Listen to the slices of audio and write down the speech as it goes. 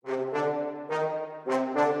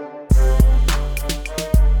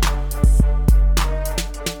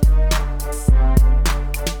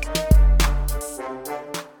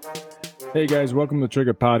Hey guys, welcome to the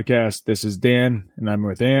Trigger Podcast. This is Dan, and I'm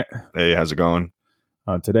with Ant. Hey, how's it going?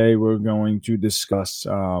 Today we're going to discuss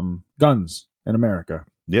guns in America.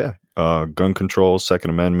 Yeah, gun control, Second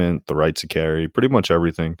Amendment, the right to carry, pretty much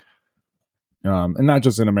everything. And not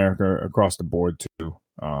just in America, across the board too.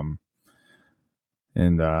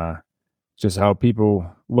 Just how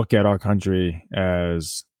people look at our country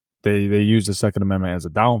as they use the Second Amendment as a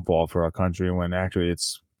downfall for our country, when actually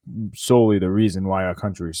it's solely the reason why our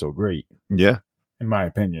country is so great. Yeah, in my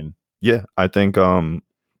opinion. Yeah, I think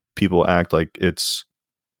people act like it's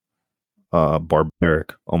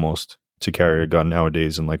barbaric almost to carry a gun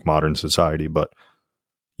nowadays in like modern society, but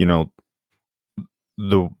you know,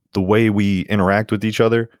 the way we interact with each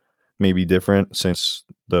other may be different since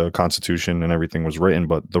the Constitution and everything was written,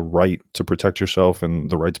 but the right to protect yourself and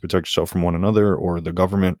the right to protect yourself from one another or the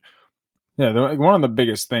government. Yeah, one of the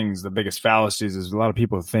biggest things, the biggest fallacies, is a lot of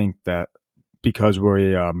people think that because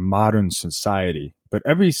we're a modern society, but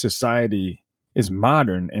every society is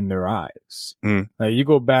modern in their eyes. Like you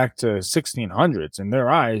go back to 1600s, in their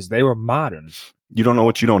eyes, they were modern. You don't know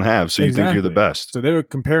what you don't have, so you think you're the best. So they were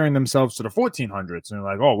comparing themselves to the 1400s, and they're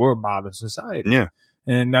like, "Oh, we're a modern society." Yeah,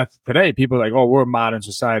 and that's today. People are like, "Oh, we're a modern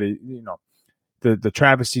society." You know, the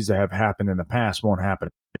travesties that have happened in the past won't happen.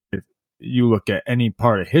 If you look at any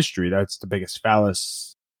part of history, that's the biggest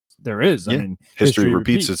fallacy there is. Yeah. I mean, history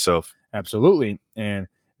repeats itself. Absolutely. And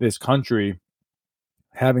this country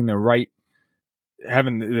having the right,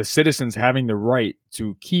 having the citizens having the right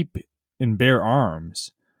to keep and bear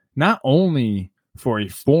arms, not only for a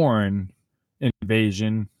foreign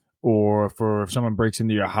invasion or for if someone breaks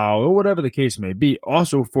into your house or whatever the case may be,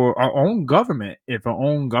 also for our own government. If our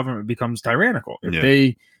own government becomes tyrannical, if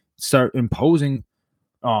they start imposing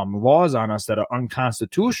laws on us that are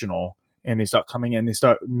unconstitutional, and they start coming in, they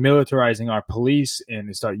start militarizing our police, and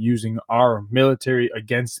they start using our military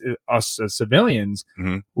against us as civilians,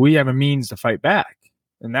 we have a means to fight back.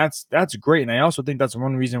 And that's great. And I also think that's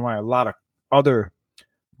one reason why a lot of other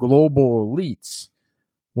global elites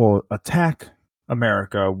will attack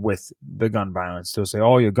America with the gun violence. They'll say,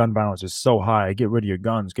 "Oh, your gun violence is so high. Get rid of your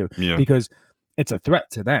guns." Because it's a threat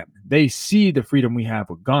to them. They see the freedom we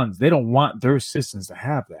have with guns. They don't want their citizens to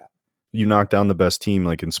have that. You knock down the best team,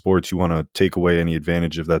 like in sports, you want to take away any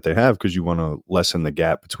advantage of that they have because you want to lessen the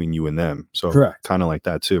gap between you and them. So kind of like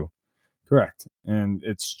that too. Correct. And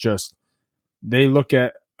it's just, they look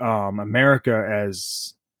at America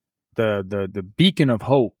as the beacon of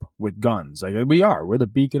hope with guns. Like we're the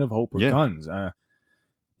beacon of hope with guns.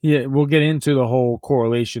 We'll get into the whole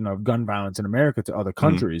correlation of gun violence in America to other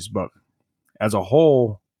countries, but as as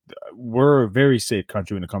we're a very safe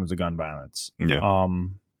country when it comes to gun violence.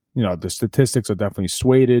 The statistics are definitely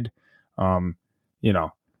swayed. And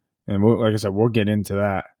like I said, we'll get into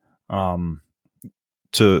that.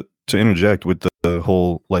 To interject with the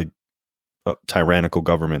whole like tyrannical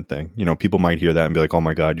government thing, people might hear that and be like, "Oh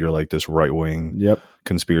my God, you're like this right wing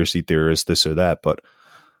conspiracy theorist, this or that." But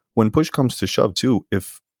when push comes to shove, too,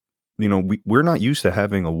 if we're not used to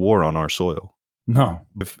having a war on our soil. No.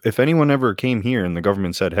 If anyone ever came here and the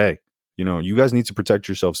government said, "Hey, you guys need to protect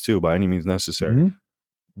yourselves too by any means necessary,"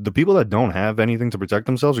 the people that don't have anything to protect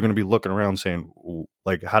themselves are going to be looking around saying,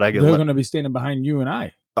 like, how'd I get They're going to be standing behind you and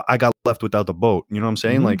I got left without the boat. You know what I'm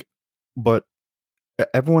saying? Like, but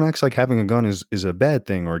everyone acts like having a gun is a bad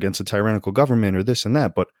thing or against a tyrannical government or this and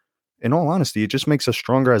that. But in all honesty, it just makes us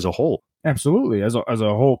stronger as a whole. Absolutely. As a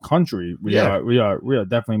whole country, we are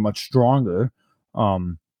definitely much stronger.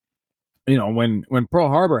 When Pearl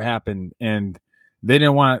Harbor happened and they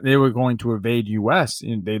were going to invade US,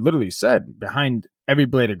 and they literally said behind every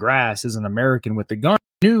blade of grass is an American with a gun.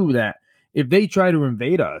 Knew that if they try to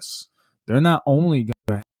invade us, they're not only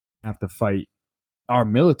going to have to fight our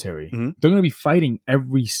military, they're going to be fighting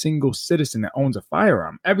every single citizen that owns a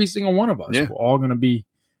firearm. Every single one of us. We're all going to be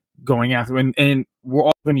going after, and we're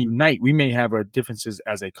all going to unite. We may have our differences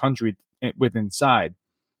as a country inside,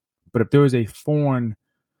 but if there is a foreign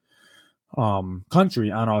country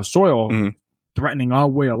on our soil threatening our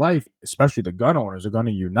way of life, especially the gun owners are going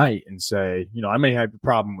to unite and say, I may have a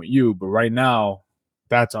problem with you, but right now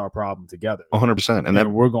that's our problem together. 100%. And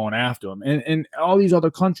then we're going after them. And all these other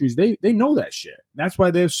countries, they know that shit. That's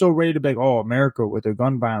why they're so ready to be like, "Oh, America with their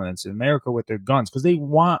gun violence, America with their guns," because they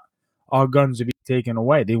want our guns to be taken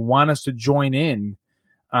away. They want us to join in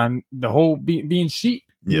on the whole being sheep,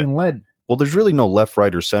 being led. Well, there's really no left,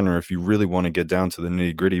 right, or center if you really want to get down to the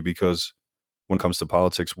nitty gritty, because when it comes to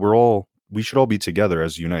politics, we should all be together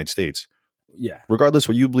as the United States. Yeah. Regardless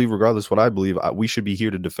what you believe, regardless what I believe, we should be here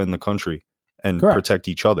to defend the country and protect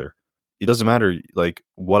each other. It doesn't matter like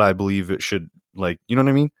what I believe it should, like, you know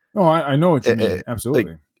what I mean? Oh, I know what you mean.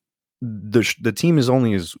 Absolutely. Like, the team is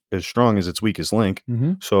only as strong as its weakest link.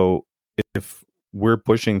 Mm-hmm. So if we're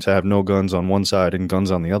pushing to have no guns on one side and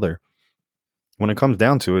guns on the other, when it comes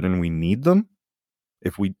down to it and we need them,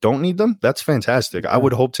 if we don't need them, that's fantastic. I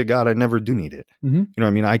would hope to God I never do need it. Mm-hmm. You know what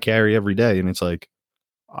I mean? I carry every day, and it's like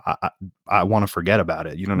I want to forget about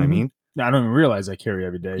it. You know what I mean? I don't even realize I carry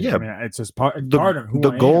every day. Yeah. I mean, it's just part of who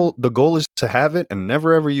the I goal. am. The goal is to have it and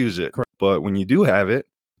never ever use it. Correct. But when you do have it,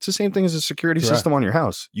 it's the same thing as a security system on your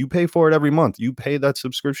house. You pay for it every month. You pay that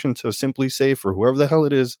subscription to Simply Safe or whoever the hell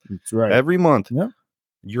it is. That's right. Every month. Yep.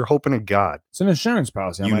 You're hoping to God. It's an insurance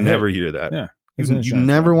policy. You never hear that. Yeah. You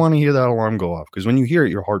never want to hear that alarm go off, because when you hear it,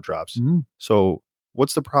 your heart drops. Mm-hmm. So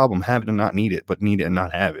what's the problem? Have it and not need it, but need it and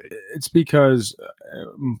not have it. It's because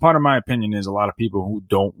part of my opinion is a lot of people who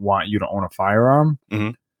don't want you to own a firearm,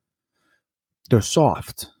 they're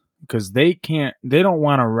soft because they don't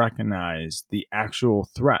want to recognize the actual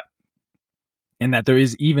threat and that there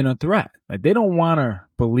is even a threat. Like, they don't want to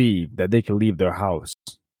believe that they can leave their house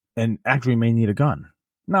and actually may need a gun.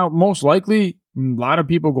 Now, most likely, a lot of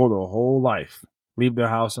people go their whole life, leave their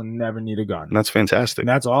house and never need a gun. And that's fantastic. And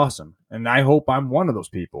that's awesome. And I hope I'm one of those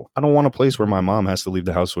people. I don't want a place where my mom has to leave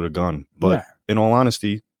the house with a gun. But in all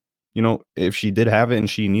honesty, you know, if she did have it and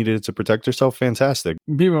she needed it to protect herself, fantastic.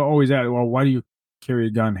 People always ask, well, why do you carry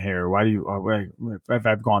a gun here? Why do you, if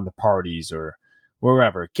I've gone to parties or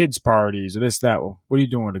wherever, kids' parties or this, that, well, what are you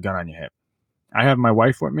doing with a gun on your hip? I have my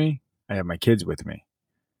wife with me. I have my kids with me.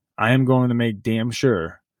 I am going to make damn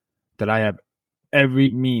sure that I have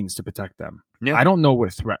every means to protect them. Yeah. I don't know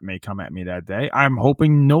what threat may come at me that day. I'm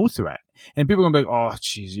hoping no threat. And people are going to be like, oh,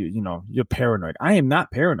 geez, you know, you're paranoid. I am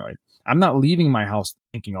not paranoid. I'm not leaving my house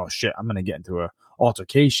thinking, oh, shit, I'm going to get into an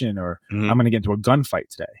altercation or I'm going to get into a gunfight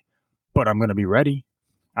today. But I'm going to be ready.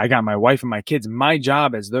 I got my wife and my kids. My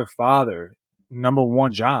job as their father, number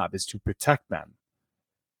one job is to protect them.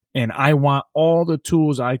 And I want all the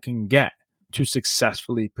tools I can get to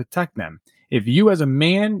successfully protect them. If you as a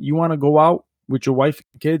man, you want to go out with your wife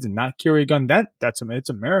and kids and not carry a gun, it's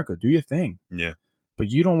America. Do your thing. Yeah. But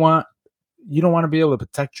you don't want to be able to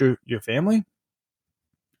protect your family.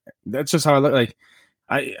 That's just how I look. Like,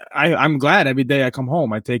 I'm glad every day I come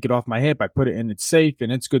home, I take it off my hip, I put it in, it's safe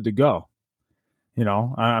and it's good to go. You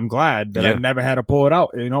know, I'm glad that I've never had to pull it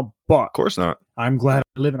out, you know, but of course not. I'm glad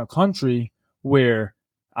I live in a country where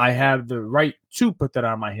I have the right to put that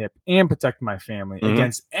on my hip and protect my family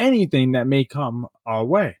against anything that may come our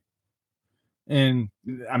way. And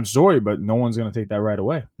I'm sorry, but no one's going to take that right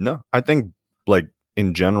away. No, I think, like,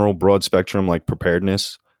 in general, broad spectrum, like,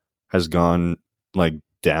 preparedness has gone, like,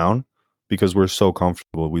 down because we're so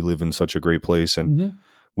comfortable. We live in such a great place and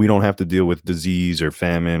we don't have to deal with disease or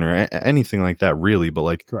famine or anything like that, really. But,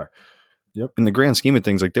 like, correct. Yep. In the grand scheme of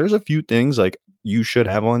things, like, there's a few things, like, you should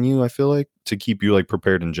have on you, I feel like, to keep you, like,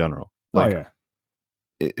 prepared in general. Like,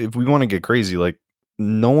 if we want to get crazy, like,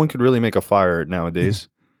 no one could really make a fire nowadays.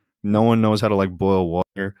 No one knows how to, like, boil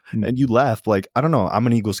water. And you laugh, like, I don't know, I'm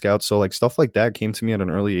an Eagle Scout, so, like, stuff like that came to me at an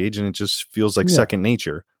early age and it just feels like second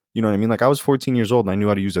nature. You know what I mean? Like, I was 14 years old and I knew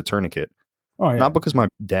how to use a tourniquet. Not because my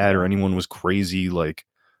dad or anyone was crazy, you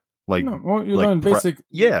learn basic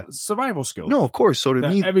survival skills. No, of course. So to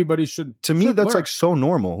me, everybody should. To me, that's learn. Like, so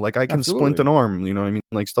normal. Like, I can splint an arm. You know what I mean?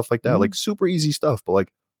 Like, stuff like that. Like, super easy stuff. But,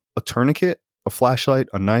 like, a tourniquet, a flashlight,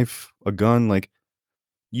 a knife, a gun. Like,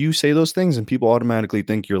 you say those things and people automatically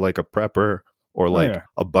think you're like a prepper or like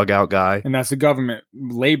a bug out guy. And that's the government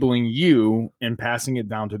labeling you and passing it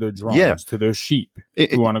down to their drones, to their sheep.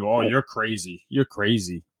 Who want to go, oh, you're crazy. You're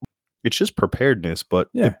crazy. It's just preparedness, but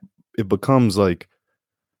it becomes like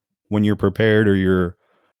when you're prepared or you're,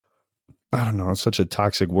 I don't know, it's such a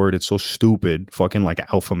toxic word. It's so stupid. Fucking like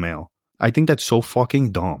alpha male. I think that's so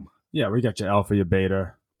fucking dumb. Yeah, we got your alpha, your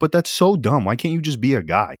beta. But that's so dumb. Why can't you just be a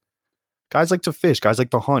guy? Guys like to fish. Guys like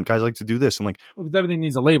to hunt. Guys like to do this. And like, everything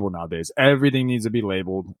needs a label nowadays. Everything needs to be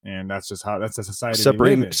labeled, and that's just that's the society.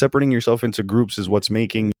 Separating yourself into groups is what's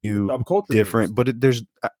making you different. Groups.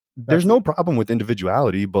 But there's no problem with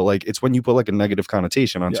individuality. But like, it's when you put like a negative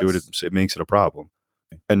connotation onto it, it makes it a problem.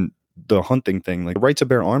 And the hunting thing, like, the right to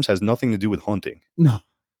bear arms has nothing to do with hunting. No,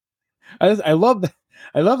 I love that.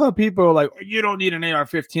 I love how people are like, you don't need an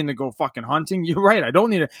AR-15 to go fucking hunting. You're right. I don't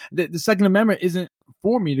need it. The Second Amendment isn't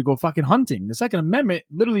for me to go fucking hunting. The Second Amendment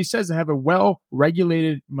literally says to have a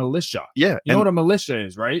well-regulated militia. Yeah. You know what a militia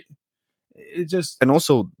is, right? It just... And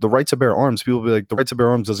also, the right to bear arms, people be like, the right to bear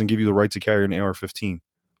arms doesn't give you the right to carry an AR-15.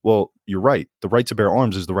 Well, you're right. The right to bear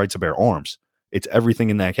arms is the right to bear arms. It's everything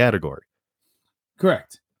in that category.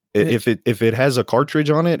 Correct. If it has a cartridge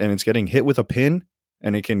on it and it's getting hit with a pin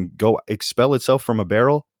and it can go expel itself from a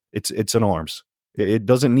barrel, it's an arms. It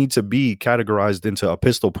doesn't need to be categorized into a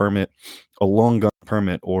pistol permit, a long gun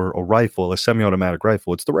permit, or a rifle, a semi-automatic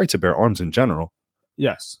rifle. It's the right to bear arms in general.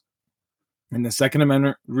 Yes. And the Second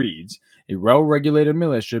Amendment reads, a well-regulated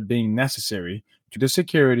militia being necessary to the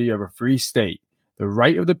security of a free state, the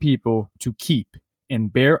right of the people to keep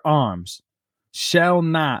and bear arms shall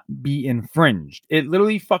not be infringed. It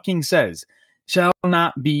literally fucking says, shall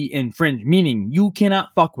not be infringed, meaning you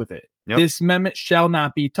cannot fuck with it. Yep. This amendment shall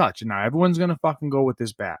not be touched. And now everyone's going to fucking go with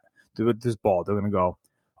this bat, with this ball. They're going to go,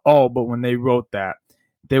 oh, but when they wrote that,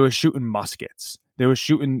 they were shooting muskets. They were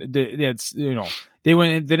shooting, they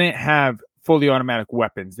didn't have fully automatic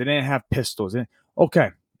weapons. They didn't have pistols. Okay,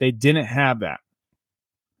 they didn't have that.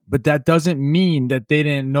 But that doesn't mean that they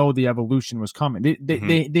didn't know the evolution was coming.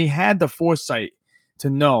 They had the foresight to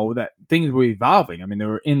know that things were evolving. I mean,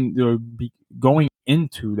 they were going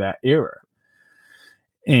into that era.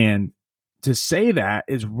 And to say that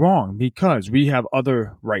is wrong because we have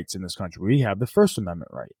other rights in this country. We have the First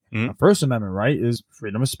Amendment right. The First Amendment right is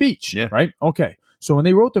freedom of speech, right? Okay. So when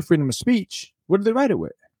they wrote the freedom of speech, what did they write it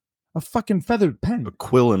with? A fucking feathered pen. A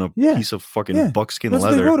quill and a piece of fucking buckskin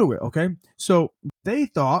leather. They wrote it with, okay? So they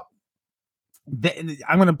thought,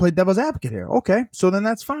 I'm going to play devil's advocate here. Okay, so then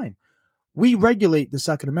that's fine. We regulate the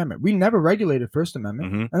Second Amendment. We never regulated First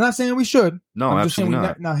Amendment. I'm not saying we should. No, I'm absolutely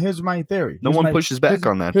not. Now, here's my theory. No one pushes back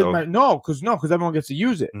on that, though. Because everyone gets to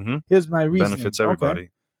use it. Here's my reason. Benefits everybody. Okay.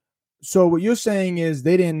 So what you're saying is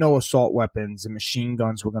they didn't know assault weapons and machine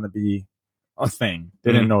guns were going to be a thing.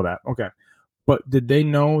 They didn't know that. Okay. But did they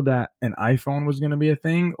know that an iPhone was going to be a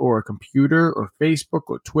thing, or a computer, or Facebook,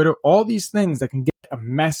 or Twitter? All these things that can get a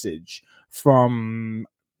message from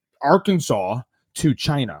Arkansas to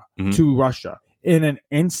China to Russia in an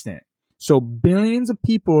instant. So billions of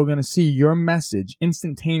people are going to see your message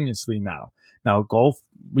instantaneously now. Now go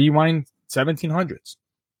rewind 1700s.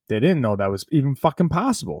 They didn't know that was even fucking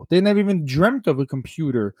possible. They never even dreamt of a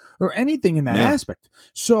computer or anything in that aspect.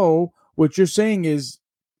 So what you're saying is,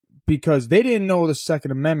 because they didn't know the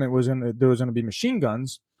Second Amendment there was going to be machine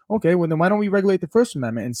guns. Okay, well then why don't we regulate the First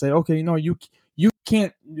Amendment and say, okay, you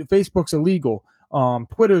can't. Facebook's illegal.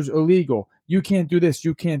 Twitter's illegal. You can't do this.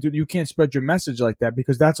 You can't spread your message like that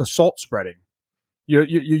because that's assault spreading. You're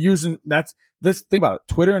using let's think about it.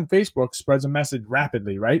 Twitter and Facebook spreads a message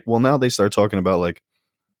rapidly, right? Well, now they start talking about like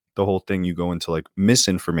the whole thing. You go into like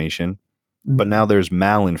misinformation, but now there's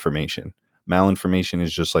malinformation. Malinformation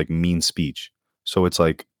is just like mean speech. So it's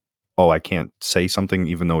like, oh, I can't say something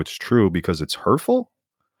even though it's true because it's hurtful.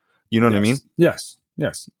 You know what I mean? Yes.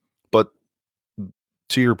 But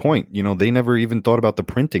to your point, they never even thought about the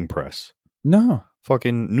printing press. No.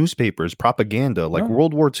 Fucking newspapers, propaganda, like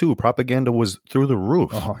World War II, propaganda was through the roof.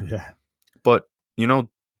 Oh, yeah. But, But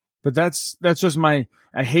that's just I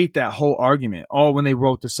hate that whole argument. Oh, when they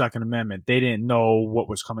wrote the Second Amendment, they didn't know what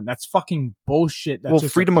was coming. That's fucking bullshit. That's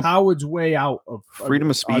just freedom a coward's way out of freedom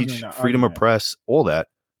of speech, freedom of press, all that.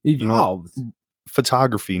 Evolved.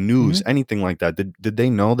 Photography, news, anything like that. Did they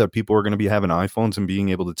know that people were going to be having iPhones and being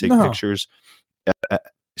able to take pictures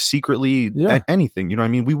secretly? Anything, you know what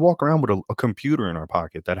I mean? We walk around with a computer in our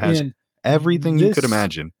pocket that has everything you could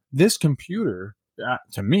imagine. This computer,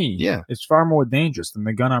 to me, is far more dangerous than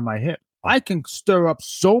the gun on my hip. I can stir up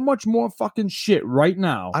so much more fucking shit right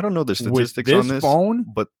now. I don't know the statistics on this phone,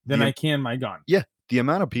 but than I can my gun. Yeah, the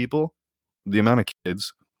amount of people, the amount of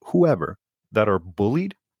kids, whoever, that are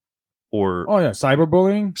bullied or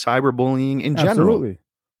cyberbullying in general. Absolutely.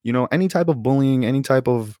 Any type of bullying, any type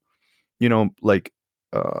of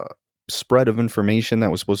spread of information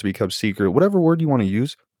that was supposed to be kept secret, whatever word you want to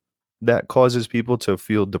use, that causes people to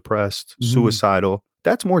feel depressed, suicidal.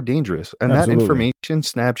 That's more dangerous. And that information,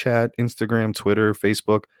 Snapchat, Instagram, Twitter,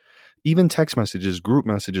 Facebook, even text messages, group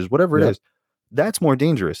messages, whatever it is, that's more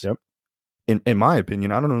dangerous. Yep. In my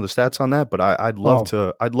opinion, I don't know the stats on that, but I'd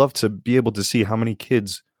love to be able to see how many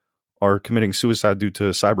kids are committing suicide due to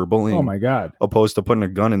cyberbullying. Oh my God! Opposed to putting a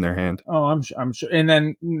gun in their hand. Oh, I'm sure. And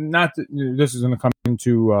then this is going to come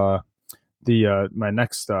into my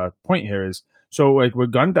next point here is, so like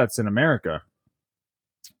with gun deaths in America,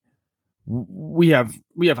 we have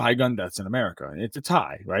high gun deaths in America. It's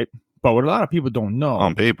high, right? But what a lot of people don't know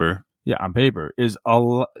on paper, is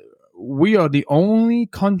we are the only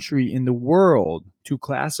country in the world to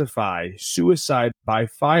classify suicide by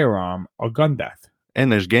firearm a gun death. And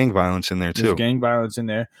there's gang violence in there too. There's gang violence in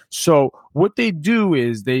there. So what they do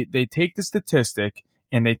is they take the statistic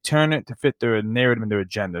and they turn it to fit their narrative and their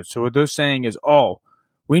agenda. So what they're saying is,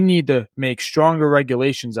 we need to make stronger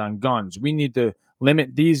regulations on guns. We need to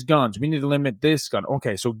limit these guns. We need to limit this gun.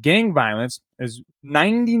 Okay, so gang violence is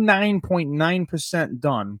 99.9%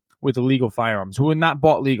 done with illegal firearms who are not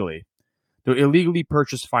bought legally. They're illegally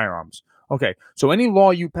purchased firearms. Okay, so any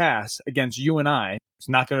law you pass against you and I is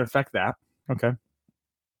not going to affect that. Okay.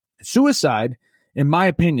 Suicide, in my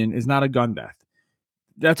opinion, is not a gun death.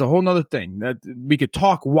 That's a whole nother thing. That we could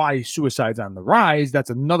talk why suicide's on the rise. That's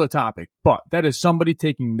another topic. But that is somebody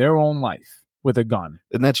taking their own life with a gun.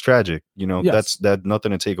 And that's tragic. You know, Yes. that's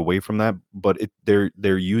nothing to take away from that. But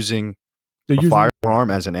they're using They're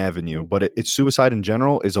firearm as an avenue. But it's suicide in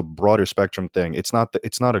general is a broader spectrum thing. It's not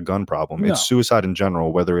a gun problem. No. It's suicide in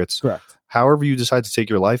general, whether it's correct. however you decide to take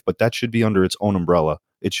your life, but that should be under its own umbrella.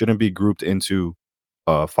 It shouldn't be grouped into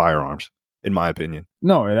firearms, in my opinion.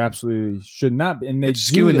 No, it absolutely should not be. And it's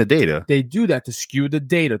skewing the data. They do that to skew the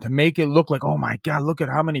data, to make it look like, oh my God, look at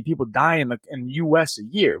how many people die in the U.S. a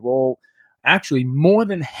year. Well, actually, more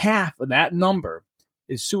than half of that number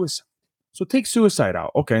is suicide. So take suicide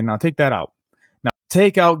out. Okay, now take that out. Now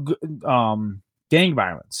take out gang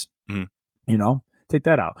violence. Mm-hmm. You know, take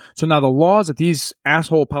that out. So now the laws that these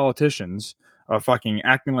asshole politicians are fucking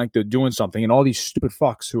acting like they're doing something, and all these stupid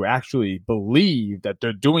fucks who actually believe that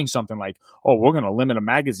they're doing something like, oh, we're going to limit a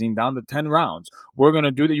magazine down to 10 rounds. We're going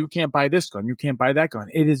to do that. You can't buy this gun. You can't buy that gun.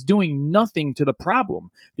 It is doing nothing to the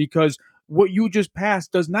problem, because what you just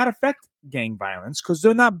passed does not affect gang violence, because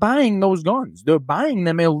they're not buying those guns. They're buying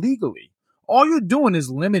them illegally. All you're doing is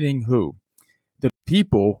limiting who? The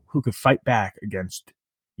people who could fight back against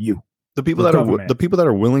you. The people that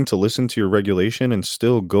are willing to listen to your regulation and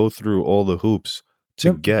still go through all the hoops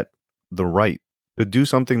to get the right to do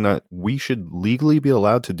something that we should legally be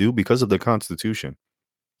allowed to do because of the Constitution.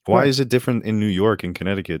 Why is it different in New York and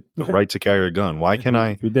Connecticut? The right to carry a gun. Why can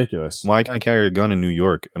I? Ridiculous. Why can I carry a gun in New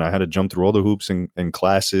York and I had to jump through all the hoops and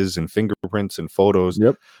classes and fingerprints and photos?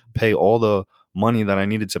 Yep. Pay all the money that I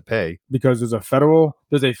needed to pay because there's a federal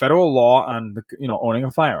law on owning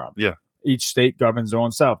a firearm. Yeah. Each state governs their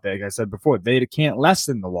own self. Like I said before, they can't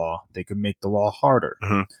lessen the law. They can make the law harder.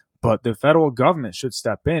 Mm-hmm. But the federal government should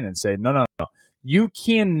step in and say, no. You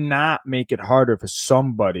cannot make it harder for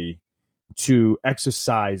somebody to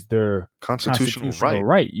exercise their constitutional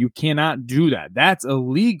right. You cannot do that. That's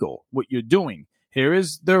illegal, what you're doing. Here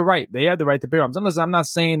is their right. They have the right to bear arms. Unless I'm not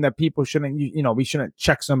saying that people shouldn't, we shouldn't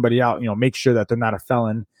check somebody out, make sure that they're not a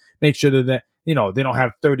felon, make sure that, they don't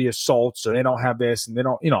have 30 assaults, or they don't have this, and they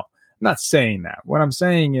don't, I'm not saying that. What I'm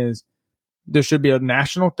saying is there should be a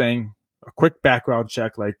national thing, a quick background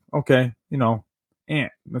check, like, okay,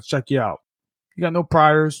 Ant, let's check you out. You got no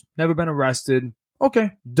priors, never been arrested.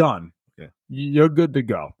 Okay, done. Okay. You're good to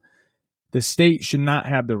go. The state should not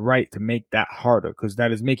have the right to make that harder, because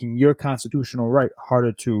that is making your constitutional right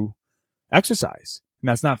harder to exercise. And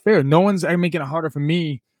that's not fair. No one's making it harder for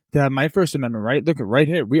me to have my First Amendment right. Look at right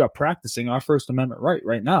here. We are practicing our First Amendment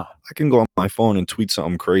right now. I can go on my phone and tweet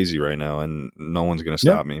something crazy right now, and no one's going to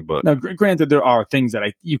stop me. But now, granted, there are things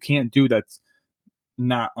that you can't do that's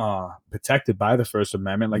not protected by the First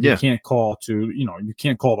Amendment. Like you can't call to, you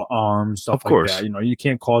can't call to arms, stuff like that. You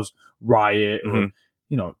can't cause riot or,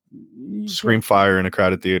 scream fire in a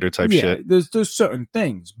crowded theater type shit. There's certain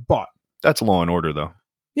things, but that's law and order, though.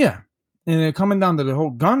 Yeah, and coming down to the whole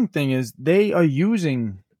gun thing is they are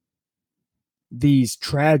using these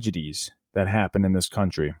tragedies that happen in this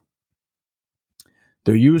country.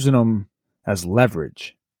 They're using them as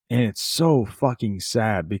leverage, and it's so fucking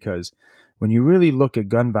sad, because when you really look at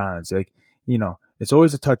gun violence, like, it's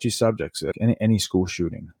always a touchy subject. Like any school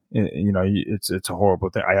shooting, it's a horrible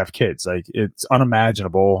thing. I have kids, like it's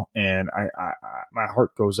unimaginable, and I my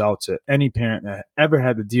heart goes out to any parent that ever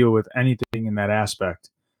had to deal with anything in that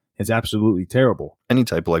aspect. It's absolutely terrible. Any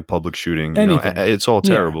type of like public shooting, it's all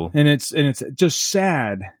terrible. And it's just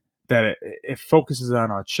sad that it focuses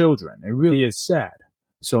on our children. It really is sad.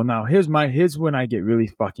 So now here's when I get really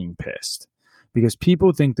fucking pissed, because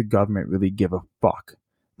people think the government really give a fuck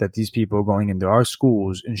that these people are going into our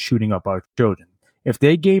schools and shooting up our children. If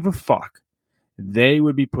they gave a fuck, they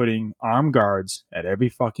would be putting armed guards at every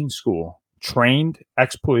fucking school, trained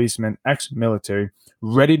ex-policemen, ex-military,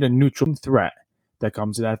 ready to neutral threat that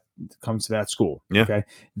comes to that school. Yeah. Okay.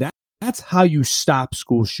 That's how you stop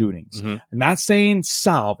school shootings. Mm-hmm. I'm not saying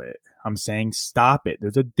solve it. I'm saying stop it.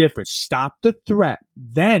 There's a difference. Stop the threat.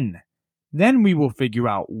 Then we will figure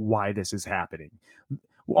out why this is happening.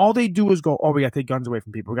 All they do is go, oh, we got to take guns away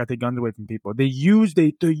from people. We got to take guns away from people. They're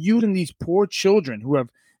using these poor children who have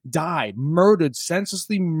died, murdered,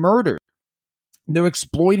 senselessly murdered. They're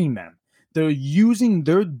exploiting them. They're using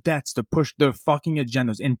their deaths to push their fucking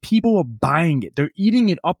agendas, and people are buying it. They're eating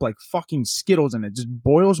it up like fucking Skittles, and it just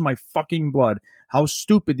boils my fucking blood how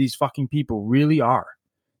stupid these fucking people really are.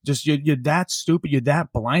 Just you're that stupid. You're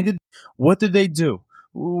that blinded. What did they do?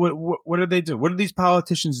 What did they do? What have these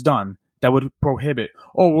politicians done that would prohibit?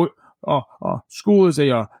 Oh, school is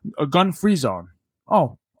a gun-free zone.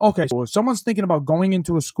 Oh, okay. So if someone's thinking about going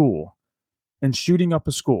into a school and shooting up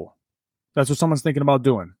a school, that's what someone's thinking about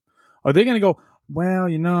doing. Are they going to go, well,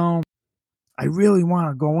 I really want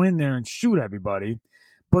to go in there and shoot everybody,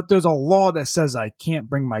 but there's a law that says I can't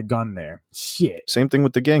bring my gun there. Shit. Same thing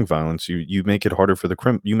with the gang violence. You make it harder for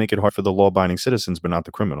you make it hard for the law-abiding citizens, but not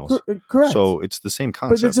the criminals. Correct. So it's the same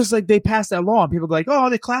concept. But it's just like they passed that law, and people are like, "Oh,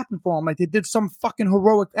 they're clapping for them, like they did some fucking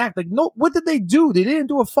heroic act." Like, no, what did they do? They didn't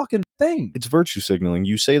do a fucking thing. It's virtue signaling.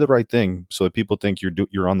 You say the right thing so that people think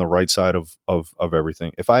you're on the right side of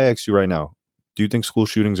everything. If I ask you right now, do you think school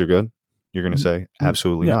shootings are good? You're going to say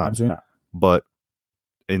absolutely not. Absolutely not. But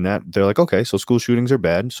in that, they're like, okay, so school shootings are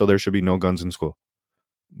bad, so there should be no guns in school.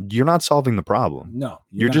 You're not solving the problem. No,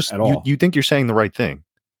 you're just at all. You think you're saying the right thing.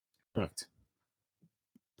 Correct.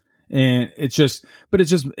 And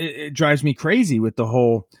it drives me crazy with the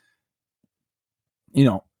whole,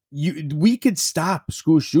 we could stop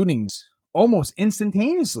school shootings almost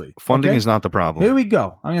instantaneously. Funding is not the problem. Here we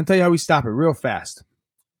go. I'm going to tell you how we stop it real fast.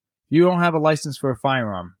 You don't have a license for a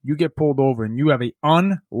firearm. You get pulled over and you have an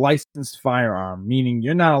unlicensed firearm, meaning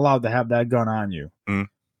you're not allowed to have that gun on you.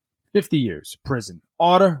 50 years prison.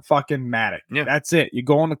 Automatic. Yeah. That's it. You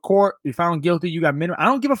go on the court. You're found guilty. You got minimum. I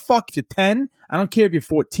don't give a fuck if you're 10. I don't care if you're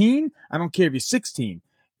 14. I don't care if you're 16.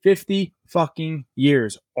 50 fucking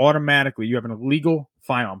years. Automatically, you have an illegal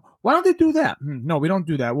firearm. Why don't they do that? No, we don't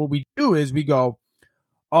do that. What we do is we go,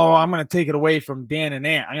 oh, I'm going to take it away from Dan and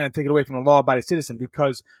Ant. I'm going to take it away from the law-abiding citizen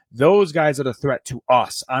because those guys are the threat to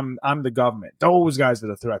us. I'm the government. Those guys are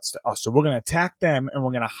the threats to us. So we're going to attack them and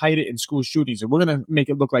we're going to hide it in school shootings. And we're going to make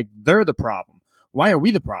it look like they're the problem. Why are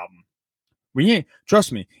we the problem? We ain't.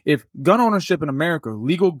 Trust me, if gun ownership in America,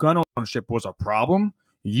 legal gun ownership was a problem,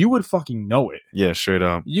 you would fucking know it. Yeah, straight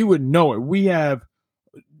up. You would know it. We have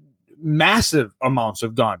massive amounts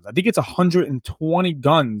of guns. I think it's 120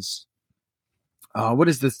 guns. What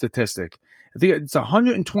is the statistic? I think it's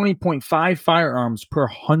 120.5 firearms per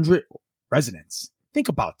 100 residents. Think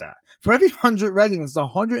about that. For every 100 residents,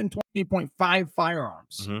 120.5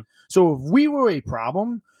 firearms. Mm-hmm. So if we were a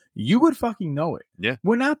problem, you would fucking know it. Yeah.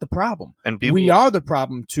 We're not the problem. And we are the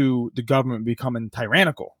problem to the government becoming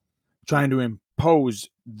tyrannical, trying to impose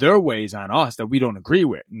their ways on us that we don't agree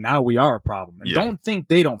with. Now we are a problem. And don't think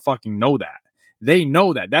they don't fucking know that. They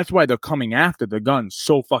know that. That's why they're coming after the guns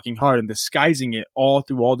so fucking hard and disguising it all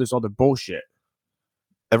through all this other bullshit.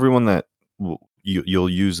 Everyone that you'll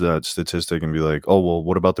use that statistic and be like, oh, well,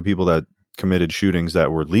 what about the people that committed shootings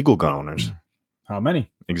that were legal gun owners? How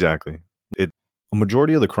many? Exactly. A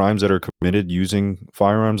majority of the crimes that are committed using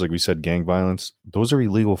firearms, like we said, gang violence, those are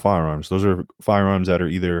illegal firearms. Those are firearms that are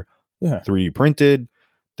either 3D printed,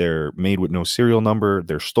 they're made with no serial number,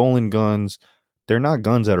 they're stolen guns. They're not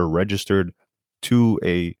guns that are registered to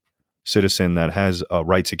a citizen that has a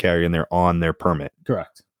right to carry and they're on their permit.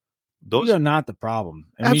 Correct. Those are not the problem.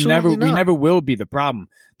 And we never will be the problem.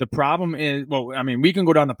 The problem is, we can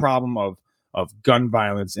go down the problem of gun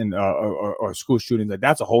violence and or school shootings. Like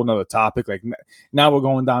that's a whole nother topic. Like now we're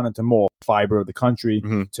going down into more fiber of the country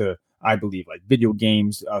to, I believe, like video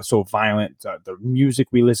games, so violent. The music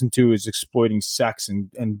we listen to is exploiting sex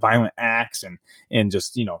and violent acts and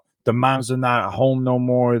just, the moms are not at home no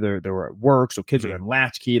more. They're at work, so kids are in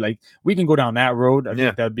latchkey. Like we can go down that road. I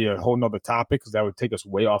think that'd be a whole nother topic because that would take us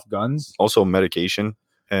way off guns. Also, medication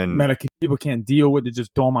and people can't deal with it.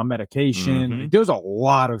 Just throw them on medication. There's a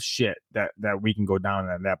lot of shit that we can go down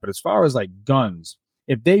on that. But as far as like guns,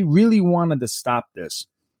 if they really wanted to stop this,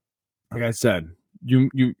 like I said,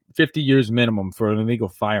 you 50 years minimum for an illegal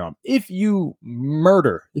firearm. If you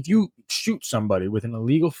shoot somebody with an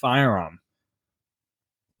illegal firearm,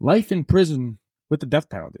 life in prison with the death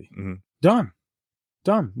penalty. Done.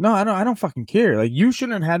 No, I don't fucking care. Like you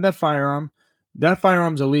shouldn't have had that firearm. That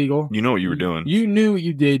firearm's illegal. You know what you were doing. You knew what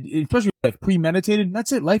you did, especially like premeditated.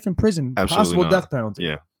 That's it. Life in prison. Absolutely possible not. Death penalty.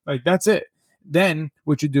 Yeah. Like that's it. Then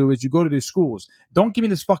what you do is you go to these schools. Don't give me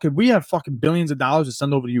this we have fucking billions of dollars to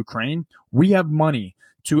send over to Ukraine. We have money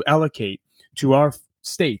to allocate to our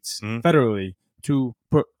states federally to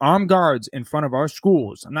put armed guards in front of our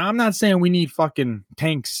schools. Now, I'm not saying we need fucking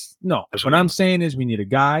tanks. No. What I'm saying is we need a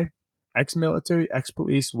guy, ex-military,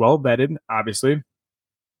 ex-police, well-vetted, obviously.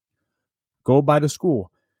 Go by the school.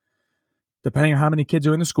 Depending on how many kids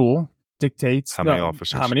are in the school, dictates how many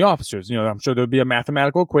officers. How many officers. I'm sure there'll be a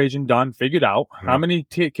mathematical equation done, figured out. How many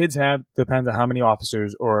kids have depends on how many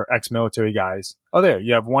officers or ex-military guys are there.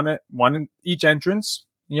 You have one in each entrance.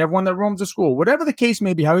 And you have one that roams the school. Whatever the case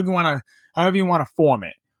may be, however you want to form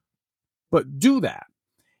it. But do that.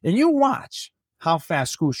 And you watch how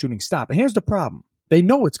fast school shootings stop. And here's the problem. They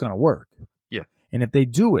know it's going to work. Yeah. And if they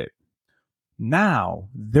do it, Now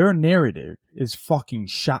their narrative is fucking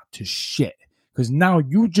shot to shit. Because now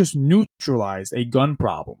you just neutralized a gun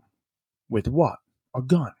problem with what? A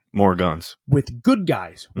gun. More guns. With good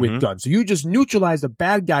guys with guns. So you just neutralize a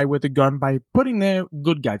bad guy with a gun by putting there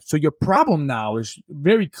good guys. So your problem now is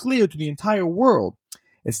very clear to the entire world.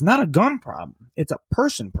 It's not a gun problem. It's a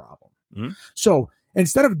person problem. So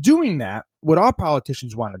instead of doing that, what our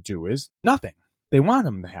politicians want to do is nothing. They want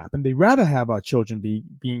them to happen. They'd rather have our children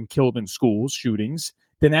being killed in schools, shootings,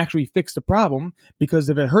 than actually fix the problem, because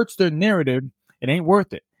if it hurts their narrative, it ain't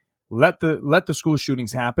worth it. Let the school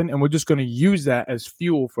shootings happen, and we're just going to use that as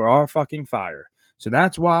fuel for our fucking fire. So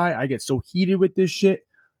that's why I get so heated with this shit.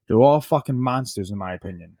 They're all fucking monsters, in my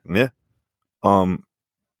opinion. Yeah.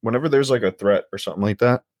 Whenever there's like a threat or something like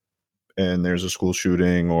that, and there's a school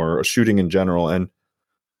shooting or a shooting in general, and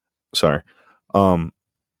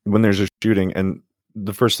when there's a shooting and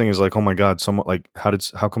the first thing is like, oh my God, someone like,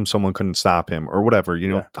 how come someone couldn't stop him or whatever,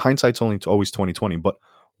 hindsight's always 2020. But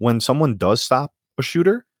when someone does stop a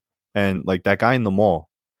shooter, and like that guy in the mall,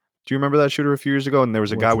 do you remember that shooter a few years ago? And there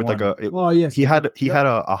was a guy with he had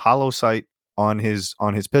a hollow sight on his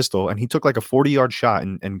pistol, and he took like a 40-yard shot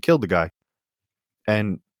and killed the guy.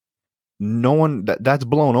 And no one that's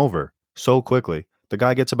blown over so quickly. The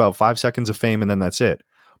guy gets about 5 seconds of fame, and then that's it.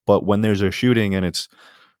 But when there's a shooting and it's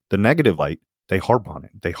the negative light, they harp on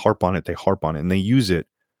it. They harp on it. They harp on it, and they use it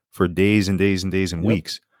for days and days and days and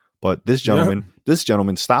weeks. But this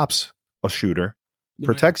gentleman stops a shooter,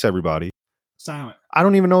 protects everybody. Silent. I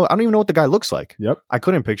don't even know what the guy looks like. Yep. I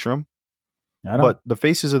couldn't picture him. But the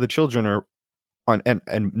faces of the children are on,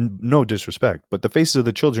 and no disrespect, but the faces of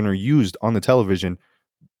the children are used on the television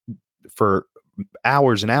for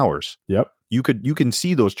hours and hours. Yep. You can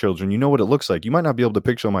see those children. You know what it looks like. You might not be able to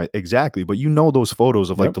picture them exactly, but you know those photos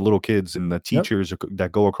of like the little kids and the teachers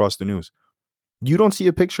that go across the news. You don't see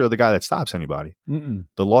a picture of the guy that stops anybody. Mm-mm.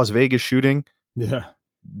 The Las Vegas shooting. Yeah.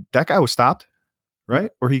 That guy was stopped,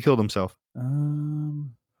 right? Or he killed himself. He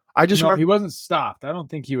wasn't stopped. I don't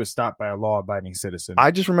think he was stopped by a law-abiding citizen.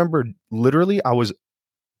 I just remember literally I was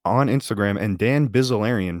on Instagram and Dan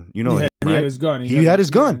Bizzolarian, him, right? He had his gun. He had his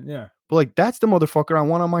gun. Yeah. But like, that's the motherfucker I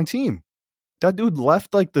want on my team. That dude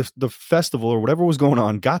left like the festival or whatever was going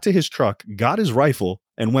on, got to his truck, got his rifle,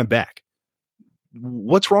 and went back.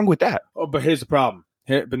 What's wrong with that? Oh, but here's the problem.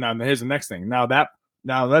 Here's the next thing. Now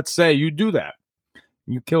let's say you do that.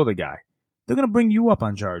 You kill the guy. They're going to bring you up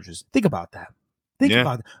on charges. Think about that. Think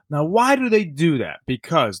about it. Now, why do they do that?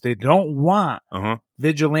 Because they don't want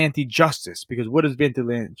vigilante justice. Because what is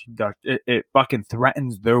vigilante justice? It fucking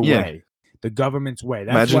threatens their way, the government's way.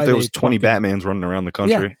 That's Imagine if there was 20 Batmans running around the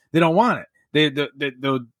country. Yeah, they don't want it.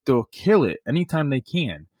 They'll kill it anytime they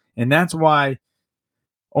can. And that's why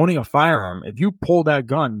owning a firearm, if you pull that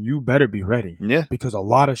gun, you better be ready. Yeah. Because a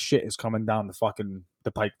lot of shit is coming down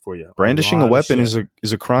the pipe for you. Brandishing a weapon is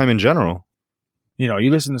a crime in general.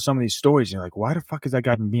 You listen to some of these stories, and you're like, why the fuck is that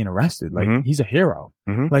guy being arrested? Like, he's a hero.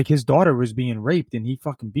 Like, his daughter was being raped, and he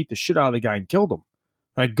fucking beat the shit out of the guy and killed him.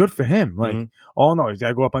 Like, good for him. Like, oh no, he's got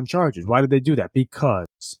to go up on charges. Why did they do that?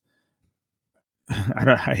 Because,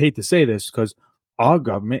 I hate to say this, because our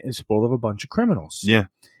government is full of a bunch of criminals. Yeah.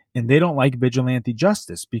 And they don't like vigilante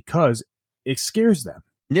justice because it scares them.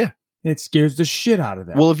 Yeah. It scares the shit out of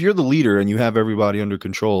them. Well, if you're the leader and you have everybody under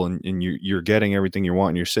control and you're getting everything you want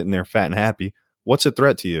and you're sitting there fat and happy, what's a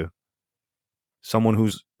threat to you? Someone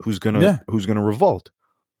who's gonna revolt.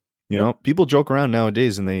 You know, people joke around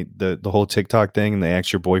nowadays, and the whole TikTok thing, and they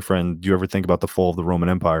ask your boyfriend, "Do you ever think about the fall of the Roman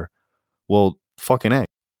Empire?" Well, fucking A.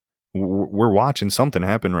 We're watching something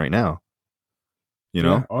happen right now. You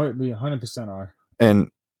know, we 100% are. And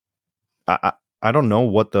I don't know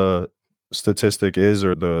what the statistic is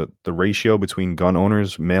or the ratio between gun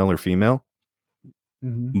owners, male or female,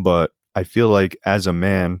 but I feel like as a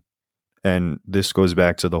man, and this goes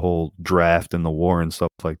back to the whole draft and the war and stuff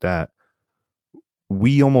like that,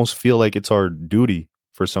 we almost feel like it's our duty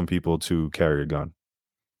for some people to carry a gun.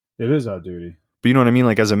 It is our duty. But you know what I mean?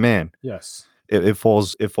 Like, as a man, yes, it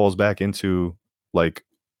falls back into like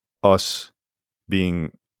us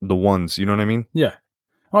being the ones, you know what I mean? Yeah.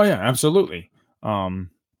 Oh yeah, absolutely. And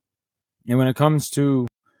when it comes to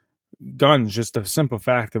guns, just the simple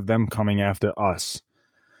fact of them coming after us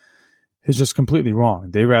is just completely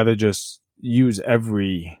wrong. They rather just use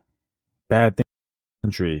every bad thing in the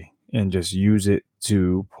country and just use it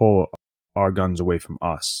to pull our guns away from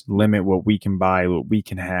us, limit what we can buy, what we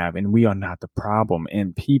can have, and we are not the problem.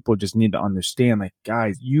 And people just need to understand, like,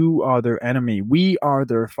 guys, you are their enemy. We are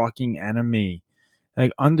their fucking enemy.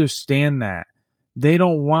 Like, understand that. They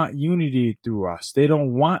don't want unity through us. They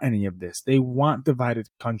don't want any of this. They want divided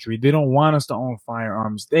country. They don't want us to own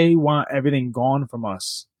firearms. They want everything gone from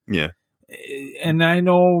us. Yeah. And I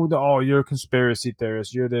know, you're a conspiracy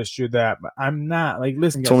theorist. You're this, you're that. But I'm not. Like,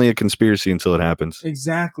 listen, It's guys, only a conspiracy until it happens.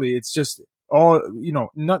 Exactly. It's just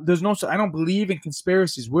there's no, I don't believe in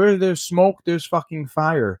conspiracies. Where there's smoke, there's fucking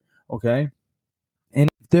fire. Okay. And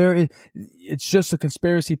it's just a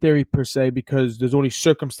conspiracy theory per se, because there's only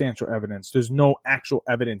circumstantial evidence. There's no actual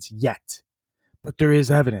evidence yet, but there is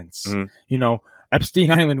evidence. Mm-hmm. Epstein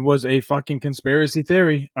Island was a fucking conspiracy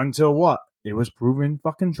theory until what? It was proven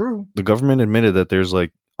fucking true. The government admitted that there's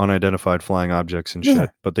like unidentified flying objects and shit,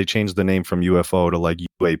 but they changed the name from UFO to like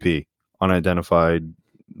UAP, unidentified,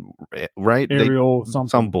 right? Aerial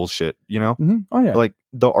some bullshit, Mm-hmm. Oh yeah. Like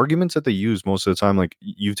the arguments that they use most of the time, like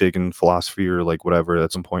you've taken philosophy or like whatever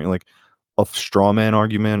at some point, like a straw man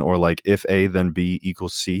argument, or like if A then B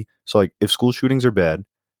equals C. So like if school shootings are bad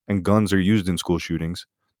and guns are used in school shootings,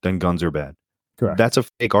 then guns are bad. Correct. That's a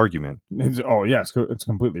fake argument. It's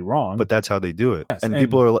completely wrong. But that's how they do it. Yes, and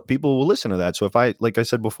people will listen to that. So if like I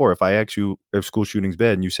said before, if I ask you if school shooting's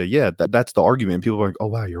bad and you say, yeah, that's the argument, and people are like, oh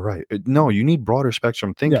wow, you're right. No, you need broader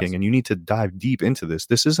spectrum thinking, and you need to dive deep into this.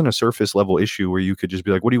 This isn't a surface level issue where you could just be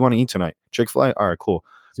like, what do you want to eat tonight? Chick-fil-A? All right, cool.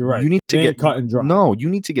 You're right. You need to get cut and dry. No, you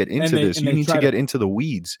need to get into this. You need to get into the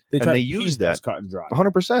weeds. They use that cut and dry.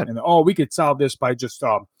 100%. And we could solve this by just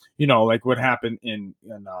like what happened in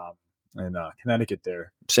Connecticut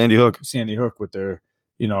there. Sandy Hook with their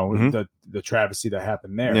the travesty that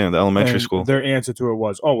happened there. Yeah, the elementary school. Their answer to it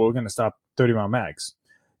was, we're going to stop 30-round mags.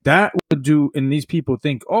 That would do, and these people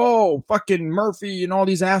think, fucking Murphy and all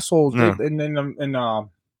these assholes. Yeah.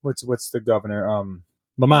 And what's the governor?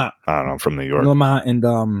 Lamont. I don't know, from New York. Lamont and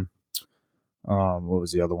what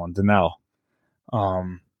was the other one? Donnell.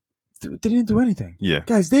 They didn't do anything. Yeah,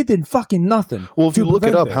 guys, they did fucking nothing. Well, if you look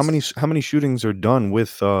it up, how many shootings are done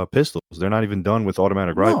with pistols? They're not even done with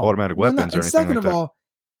automatic weapons or anything. Second like of all,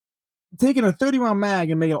 taking a 30-round mag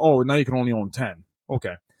and making now you can only own 10.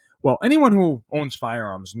 Okay. Well, anyone who owns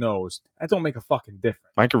firearms knows that don't make a fucking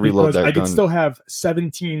difference. I can reload that gun. I can still have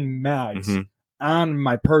 17 mags on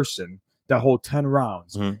my person that hold 10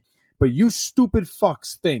 rounds. Mm-hmm. But you stupid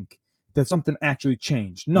fucks think that something actually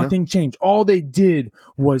changed. Nothing changed. All they did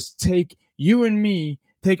was take you and me,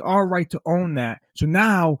 take our right to own that. So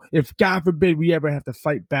now, if God forbid we ever have to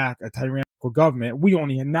fight back a tyrannical government,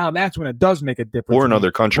 now that's when it does make a difference. Or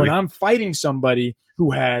another country. When I'm fighting somebody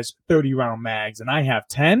who has 30-round mags and I have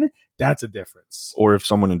 10, that's a difference. Or if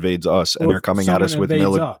someone invades us and they're coming at us with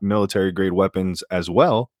military-grade weapons as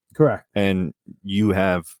well. Correct. And you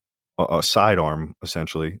have a sidearm,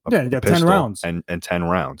 essentially. You got 10 rounds. And 10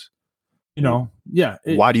 rounds.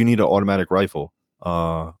 Why do you need an automatic rifle?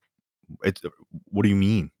 What do you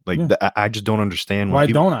mean? Like, I just don't understand. Why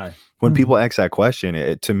don't I? When people ask that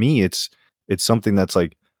question, to me, it's something that's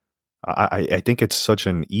like, I think it's such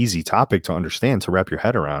an easy topic to understand, to wrap your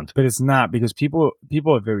head around. But it's not, because people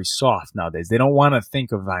are very soft nowadays. They don't want to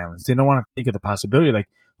think of violence. They don't want to think of the possibility. Like,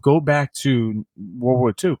 go back to World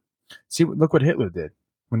War II. Look what Hitler did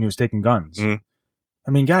when he was taking guns. Mm-hmm. I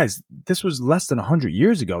mean, guys, this was less than 100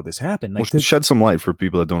 years ago. This happened. Like, shed some light for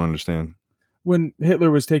people that don't understand. When Hitler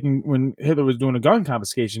was doing a gun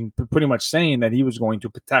confiscation, pretty much saying that he was going to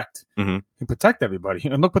protect everybody.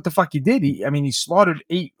 And look what the fuck he did. He slaughtered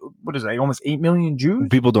almost 8 million Jews.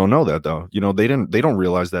 People don't know that, though. They don't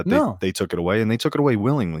realize that they took it away, and they took it away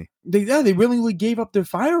willingly. They willingly gave up their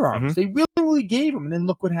firearms. They willingly gave them, and then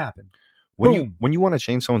look what happened. When you want to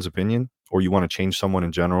change someone's opinion, or you want to change someone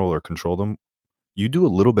in general or control them, you do a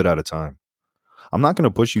little bit at a time. I'm not going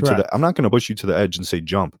to push you to the edge and say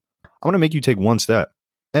jump. I'm going to make you take one step.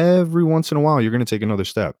 Every once in a while, you're going to take another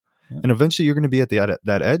step. Yeah. And eventually, you're going to be at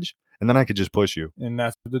that edge, and then I could just push you. And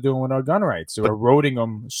that's what they're doing with our gun rights. They're eroding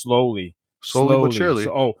them slowly but surely.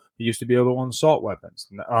 So, you used to be able to own assault weapons.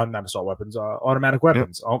 Not assault weapons, automatic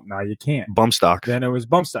weapons. Yep. Oh, now you can't. Bump stock. Then it was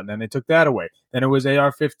bump stock. Then they took that away. Then it was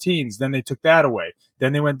AR-15s. Then they took that away.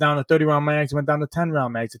 Then they went down to 30-round mags, went down to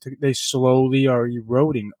 10-round mags. They slowly are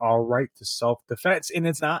eroding our right to self-defense. And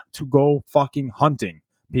it's not to go fucking hunting,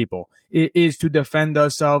 people. It is to defend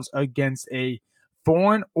ourselves against a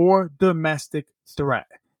foreign or domestic threat.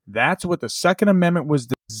 That's what the Second Amendment was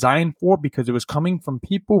designed for, because it was coming from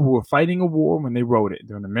people who were fighting a war when they wrote it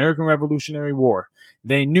during the American Revolutionary War.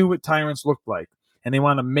 They knew what tyrants looked like, and they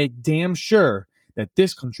want to make damn sure that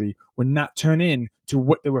this country would not turn into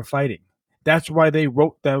what they were fighting. That's why they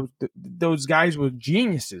wrote those guys were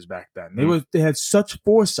geniuses back then. They had such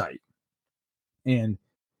foresight, and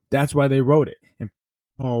that's why they wrote it. And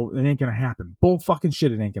it ain't gonna happen. Bull fucking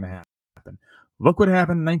shit, it ain't gonna happen. Look what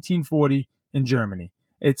happened in 1940. in Germany.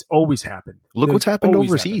 It's always happened. Look what's happened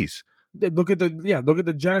overseas. Look at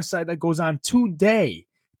the genocide that goes on today,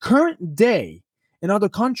 current day, in other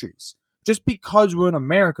countries. Just because we're in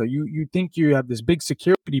America, you think you have this big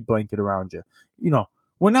security blanket around you.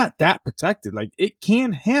 We're not that protected. Like, it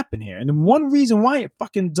can happen here. And one reason why it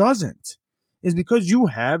fucking doesn't is because you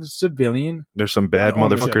have civilian. There's some bad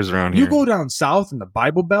motherfuckers around here. You go down south in the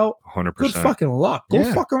Bible Belt, 100%. Good fucking luck. Go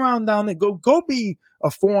fuck around down there. Go be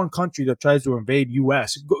a foreign country that tries to invade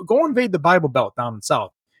U.S. Go invade the Bible Belt down in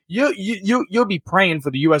south. You'll be praying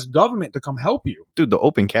for the U.S. government to come help you. Dude, the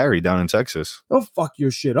open carry down in Texas. They'll fuck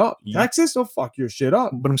your shit up. Texas, they'll fuck your shit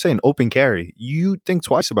up. But I'm saying open carry. You think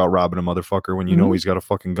twice about robbing a motherfucker when you know he's got a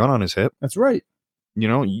fucking gun on his hip. That's right.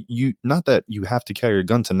 You not that you have to carry a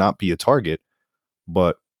gun to not be a target,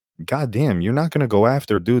 but goddamn, you're not going to go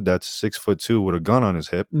after a dude that's 6'2" with a gun on his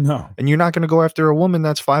hip. No. And you're not going to go after a woman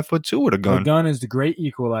that's 5'2" with a gun. The gun is the great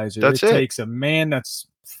equalizer. That's it takes a man that's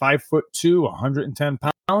 5'2", 110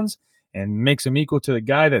 pounds, and makes him equal to the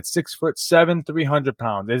guy that's 6'7", 300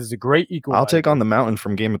 pounds. This is a great equalizer. I'll take on the mountain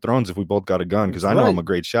from Game of Thrones if we both got a gun, because I know I'm a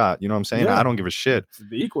great shot. You know what I'm saying? Yeah. I don't give a shit. It's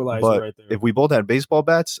the equalizer but right there. If we both had baseball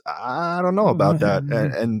bats, I don't know about that.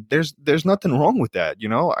 And there's nothing wrong with that.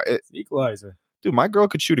 It's the equalizer. Dude, my girl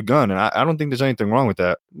could shoot a gun, and I don't think there's anything wrong with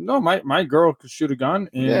that. No, my girl could shoot a gun,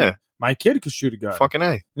 and my kid could shoot a gun. Fucking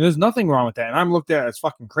A. There's nothing wrong with that. And I'm looked at as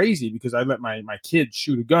fucking crazy because I let my kid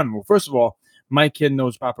shoot a gun. Well, first of all, my kid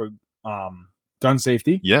knows proper gun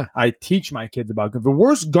safety. Yeah. I teach my kids about gun.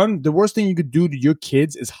 The worst thing you could do to your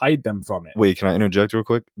kids is hide them from it. Wait, can I interject real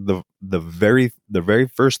quick? The very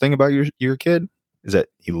first thing about your kid is that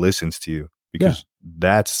he listens to you, because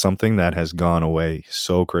that's something that has gone away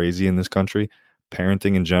so crazy in this country.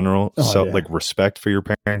 Parenting in general, like respect for your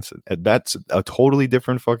parents, that's a totally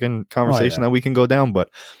different fucking conversation that we can go down. But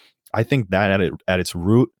I think that at its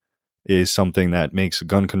root is something that makes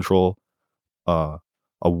gun control a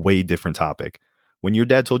way different topic. When your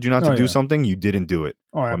dad told you not to do something, you didn't do it.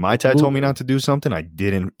 When my dad told me not to do something, I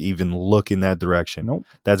didn't even look in that direction. Nope.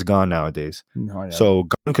 That's gone nowadays. So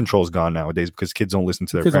gun control is gone nowadays because kids don't listen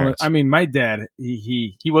to their parents. I mean, my dad,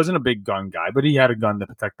 he wasn't a big gun guy, but he had a gun to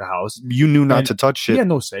protect the house. You knew not to touch shit. He had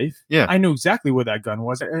no safe. Yeah. I knew exactly where that gun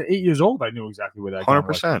was. At 8 years old, I knew exactly where that gun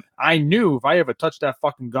was. 100%. I knew if I ever touched that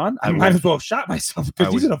fucking gun, I might as well have shot myself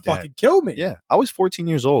because he's going to fucking kill me. Yeah. I was 14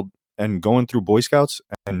 years old and going through Boy Scouts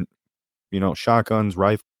and, shotguns,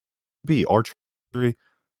 rifles, archery.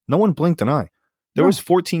 No one blinked an eye. There was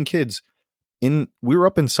 14 kids we were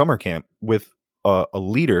up in summer camp with a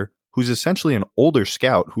leader who's essentially an older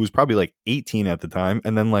scout who was probably like 18 at the time,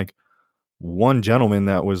 and then like one gentleman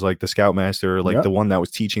that was like the scoutmaster, like the one that was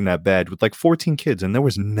teaching that badge, with like 14 kids, and there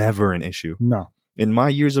was never an issue. No. In my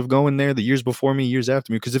years of going there, the years before me, years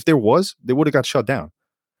after me, because if there was, they would have got shut down.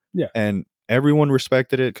 Yeah. And everyone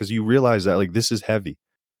respected it because you realize that like this is heavy.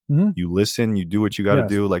 Mm-hmm. You listen, you do what you got to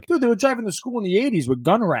do. Like, dude, they were driving to school in the 80s with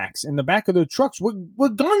gun racks in the back of their trucks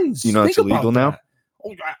with guns. It's illegal now.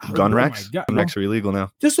 Gun racks? Gun racks are illegal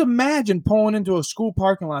now. Just imagine pulling into a school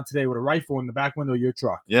parking lot today with a rifle in the back window of your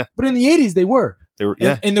truck. Yeah. But in the 80s, they were.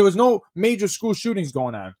 Yeah. And there was no major school shootings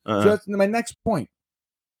going on. So that's my next point.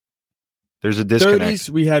 There's a disconnect. 30s,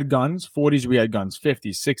 we had guns. 40s, we had guns.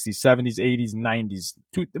 50s, 60s, 70s, 80s, 90s.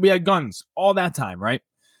 We had guns all that time, right?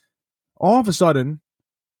 All of a sudden,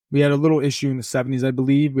 we had a little issue in the 70s, I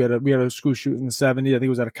believe. We had a school shooting in the 70s. I think it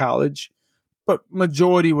was at a college. But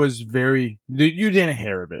majority was you didn't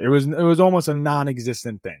hear of it. It was almost a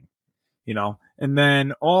non-existent thing, And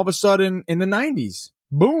then all of a sudden in the 90s,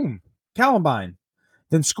 boom, Columbine.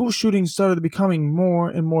 Then school shootings started becoming more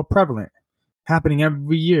and more prevalent, happening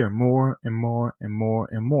every year, more and more and more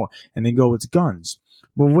and more. And they go, it's guns.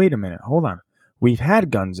 Well, wait a minute. Hold on. We've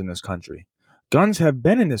had guns in this country. Guns have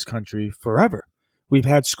been in this country forever. We've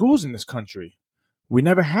had schools in this country. We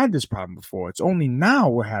never had this problem before. It's only now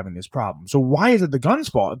we're having this problem. So why is it the guns'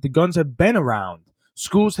 fault? If the guns have been around,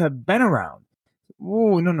 schools have been around.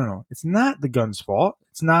 Oh, no. It's not the gun's fault.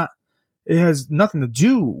 It's not. It has nothing to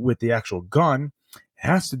do with the actual gun. It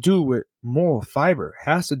has to do with moral fiber. It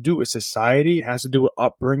has to do with society. It has to do with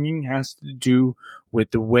upbringing. It has to do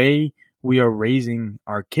with the way we are raising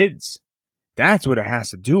our kids. That's what it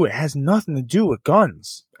has to do. It has nothing to do with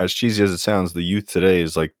guns. As cheesy as it sounds, the youth today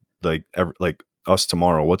is like us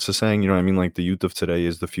tomorrow. What's the saying? You know what I mean? Like the youth of today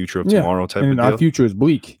is the future of tomorrow type of deal. Our future is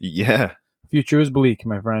bleak. Yeah. Future is bleak,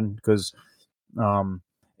 my friend, because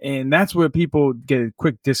and that's where people get a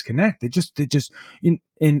quick disconnect. They just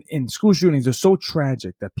in school shootings are so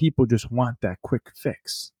tragic that people just want that quick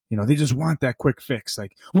fix. They just want that quick fix.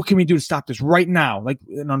 Like, what can we do to stop this right now? Like,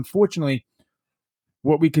 and unfortunately,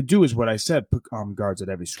 what we could do is what I said: put guards at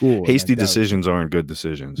every school. Hasty decisions aren't good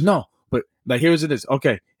decisions. No, but like here's it is.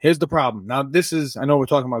 Okay, here's the problem. Now this is I know we're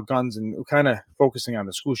talking about guns and we're kind of focusing on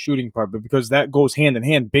the school shooting part, but because that goes hand in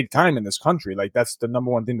hand big time in this country, like that's the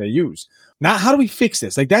number one thing they use. Now, how do we fix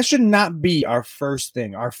this? Like that should not be our first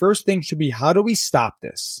thing. Our first thing should be how do we stop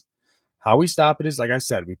this? How we stop it is, like I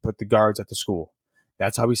said, we put the guards at the school.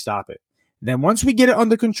 That's how we stop it. Then once we get it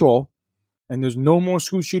under control, and there's no more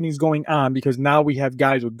school shootings going on because now we have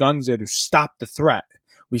guys with guns there to stop the threat.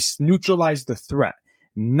 We neutralize the threat.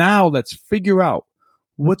 Now let's figure out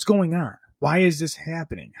what's going on. Why is this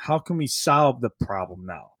happening? How can we solve the problem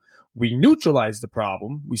now? We neutralize the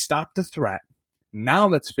problem. We stop the threat. Now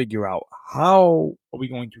let's figure out how are we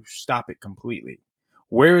going to stop it completely?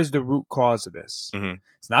 Where is the root cause of this? Mm-hmm.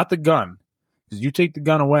 It's not the gun. Because you take the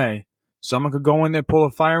gun away, someone could go in there, pull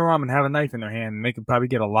a firearm, and have a knife in their hand, and they could probably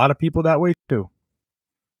get a lot of people that way too.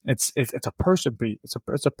 It's a person. It's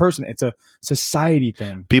a person. It's a society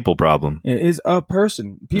thing. People problem. It is a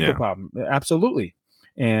person. People problem. Absolutely.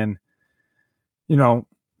 And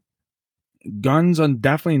guns are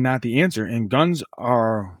definitely not the answer. And guns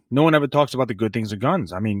are. No one ever talks about the good things of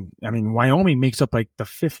guns. I mean, Wyoming makes up like the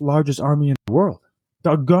 5th largest army in the world.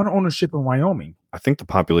 The gun ownership in Wyoming. I think the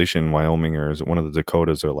population in Wyoming or is it one of the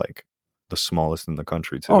Dakotas are like the smallest in the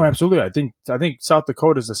country too. Oh, absolutely. I think South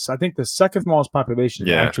Dakota is I think the second smallest population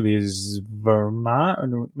actually is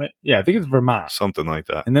Vermont. Yeah, I think it's Vermont. Something like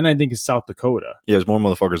that. And then I think it's South Dakota. Yeah, there's more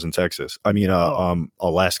motherfuckers in Texas. I mean,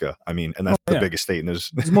 Alaska. I mean, and that's the biggest state. And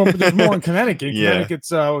there's more in Connecticut. Yeah. Connecticut's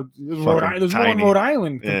there's more in Rhode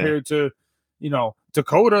Island compared to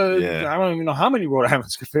Dakota. Yeah. I don't even know how many Rhode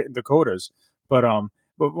Islands could fit in Dakotas. But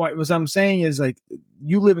what I'm saying is, like,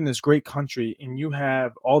 you live in this great country and you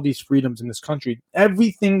have all these freedoms in this country.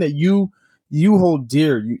 Everything that you hold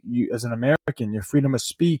dear, you as an American, your freedom of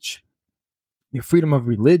speech, your freedom of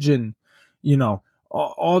religion,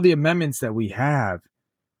 all the amendments that we have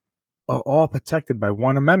are all protected by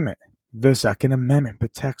one amendment. The Second Amendment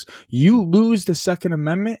protects. You lose the Second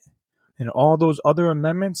Amendment, and all those other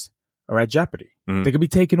amendments are at jeopardy. Mm-hmm. They could be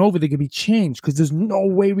taken over. They could be changed because there's no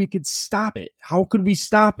way we could stop it. How could we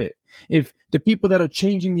stop it if the people that are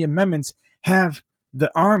changing the amendments have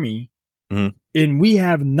the army and we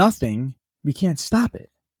have nothing? We can't stop it.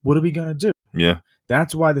 What are we going to do? Yeah.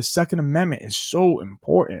 That's why the Second Amendment is so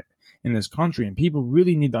important in this country. And people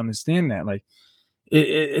really need to understand that. Like,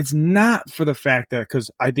 it's not for the fact that because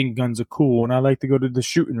I think guns are cool and I like to go to the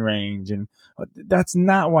shooting range, and that's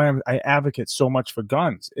not why I advocate so much for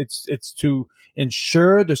guns. It's to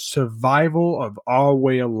ensure the survival of our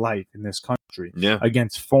way of life in this country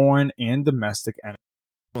against foreign and domestic enemies.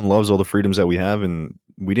 Everyone loves all the freedoms that we have, and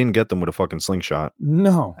we didn't get them with a fucking slingshot.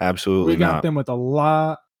 No, absolutely we got not. them with a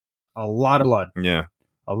lot of blood. Yeah,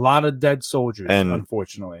 a lot of dead soldiers, and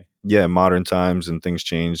unfortunately. Yeah, modern times and things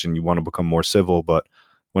change and you want to become more civil, but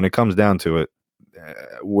when it comes down to it,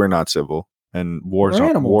 we're not civil, and wars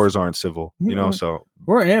aren't civil, so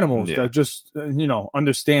we're animals that just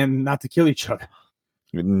understand not to kill each other.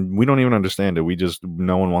 We don't even understand it.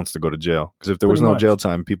 No one wants to go to jail, because if there was no jail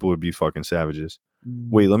time, people would be fucking savages.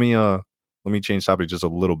 Wait, let me change topic just a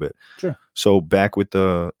little bit. Sure. So back with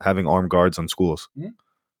the having armed guards on schools.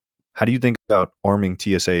 How do you think about arming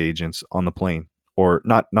TSA agents on the plane? Or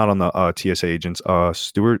not on the TSA agents,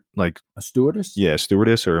 steward, like a stewardess? Yeah,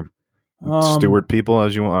 stewardess or steward people,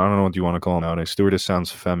 as you want. I don't know what you want to call them nowadays. Stewardess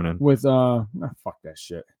sounds feminine. With fuck that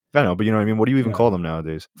shit. I know, but you know what I mean. What do you even call them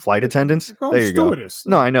nowadays? Flight attendants? There you stewardess. Go.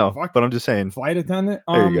 No, I know, but I'm just saying. Flight attendant.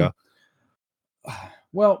 There you go.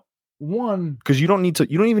 Well, because you don't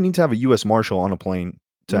even need to have a U.S. Marshal on a plane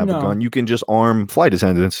to have a gun. You can just arm flight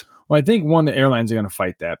attendants. Well, I think the airlines are going to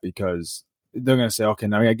fight that because they're going to say, okay,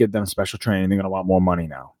 now we got to give them special training. They're going to want more money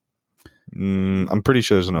now. I'm pretty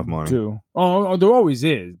sure there's enough money. Too. Oh, there always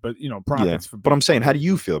is, but profits. Yeah. But I'm saying, how do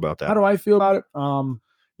you feel about that? How do I feel about it?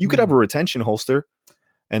 You could have a retention holster,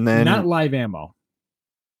 and then not live ammo.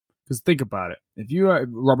 Because think about it: if you are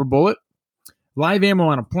rubber bullet, live ammo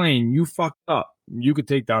on a plane, you fucked up. You could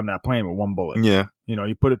take down that plane with one bullet. Yeah.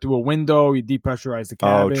 You put it through a window, you depressurize the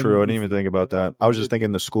cabin. Oh, true. I didn't even think about that. I was just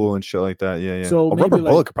thinking the school and shit like that. Yeah. So a rubber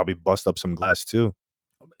bullet could probably bust up some glass too.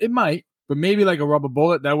 It might, but maybe like a rubber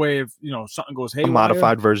bullet. That way, if something goes haywire, a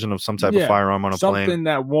modified version of some type of firearm on a plane, something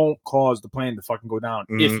that won't cause the plane to fucking go down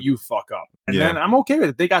if you fuck up. And then I'm okay with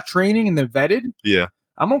it. They got training and they're vetted. Yeah,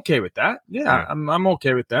 I'm okay with that. Yeah. I'm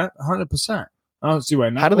okay with that. 100%. I don't see why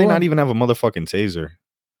not. How do they not even have a motherfucking taser?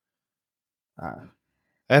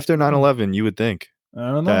 After 9/11, you would think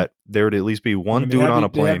I don't know that there would at least be one dude on a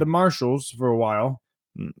plane. They had the marshals for a while.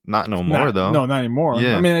 Not no more though. No, not anymore.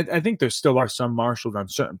 Yeah. I mean, I think there still are some marshals on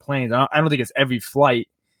certain planes. I don't think it's every flight.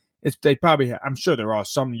 They probably. I'm sure there are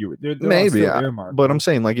some. Maybe, but I'm marshals.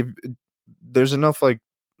 saying like if there's enough like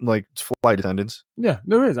flight attendants, Yeah,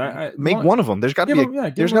 there is. I make one of them. There's got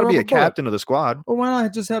to be a captain of the squad. Well, why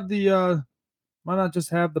not just have the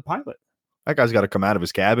pilot? That guy's got to come out of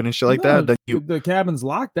his cabin and shit like that. Then The cabin's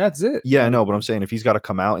locked. That's it. Yeah, I know, but I'm saying if he's got to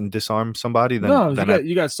come out and disarm somebody, then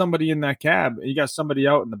you got somebody in that cab. You got somebody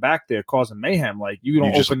out in the back there causing mayhem. Like you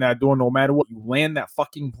don't open that door no matter what. You land that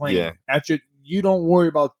fucking plane. Yeah. You don't worry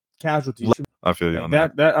about casualties. I feel you on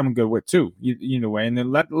that. That I'm good with too. Either way, and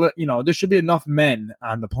then let there should be enough men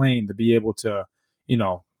on the plane to be able to, be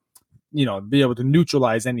able to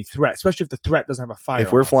neutralize any threat, especially if the threat doesn't have a fire.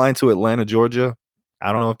 If we're flying to Atlanta, Georgia,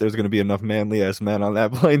 I don't know if there's going to be enough manly ass men on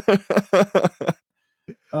that plane.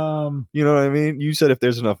 You know what I mean? You said if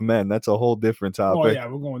there's enough men, that's a whole different topic. Oh yeah,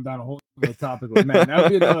 we're going down a whole other topic with men. That'll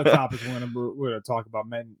be another topic we're going to talk about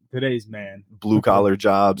men. Today's man, blue collar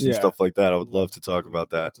jobs and stuff like that. I would love to talk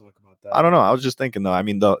about that. I don't know. I was just thinking though. I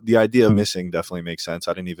mean, the idea of missing definitely makes sense.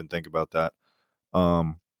 I didn't even think about that.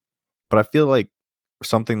 But I feel like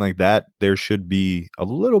something like that, there should be a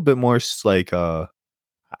little bit more like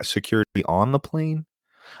security on the plane.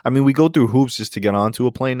 I mean, we go through hoops just to get onto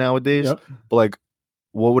a plane nowadays. Yep. But like,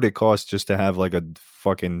 what would it cost just to have like a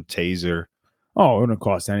fucking taser? Oh, it wouldn't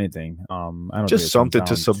cost anything. I don't just something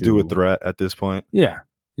to subdue a threat at this point. Yeah,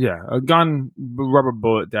 a gun, rubber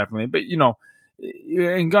bullet, definitely. But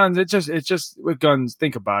in guns, it's just with guns.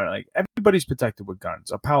 Think about it. Like everybody's protected with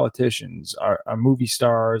guns. Our politicians, our movie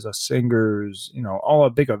stars, our singers. All our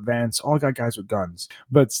big events. All got guys with guns.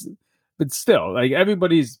 But still, like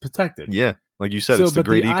everybody's protected. Yeah, like you said, it's the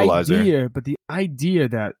great equalizer. But the idea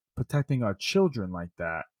that protecting our children like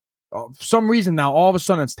that, for some reason now all of a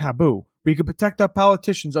sudden it's taboo. We could protect our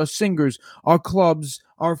politicians, our singers, our clubs,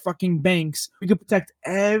 our fucking banks. We could protect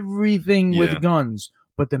everything with guns.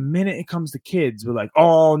 But the minute it comes to kids, we're like,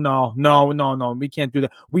 oh no, we can't do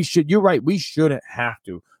that. You're right, we shouldn't have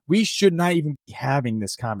to. We should not even be having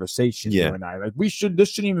this conversation, you and I. Like this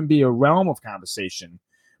shouldn't even be a realm of conversation.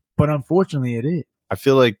 But unfortunately it is. I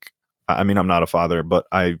feel like, I mean, I'm not a father, but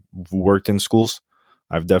I worked in schools.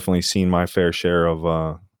 I've definitely seen my fair share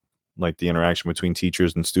of like the interaction between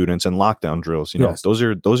teachers and students and lockdown drills. You know, those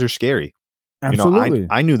are scary. Absolutely.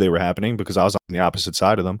 I knew they were happening because I was on the opposite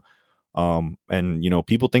side of them. And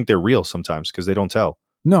people think they're real sometimes because they don't tell.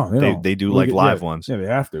 No, they do like live ones. Yeah, they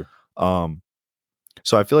have to.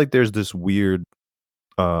 So I feel like there's this weird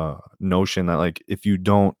notion that like if you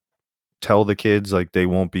don't tell the kids, like they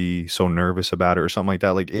won't be so nervous about it or something like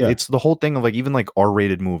that. Like it's the whole thing of like even like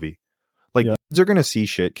R-rated movie. Like kids are gonna see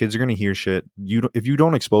shit. Kids are gonna hear shit. If you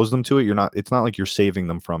don't expose them to it, it's not like you're saving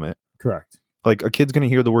them from it. Correct. Like a kid's gonna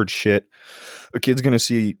hear the word shit. A kid's gonna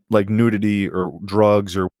see like nudity or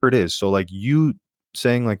drugs or whatever it is. So like you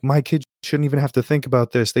saying like my kid shouldn't even have to think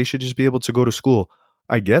about this. They should just be able to go to school.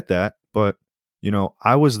 I get that, but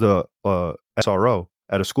I was the SRO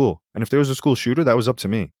at a school, and if there was a school shooter, that was up to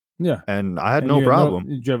me. Yeah, and I had no problem.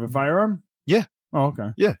 Did you have a firearm? Yeah. Oh, okay.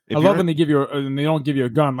 Yeah. I love when they give you and they don't give you a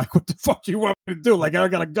gun. Like, what the fuck do you want me to do? Like, I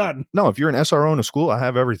got a gun. No, if you're an SRO in a school, I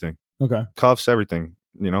have everything. Okay. Cuffs, everything.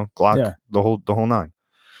 Glock, the whole nine.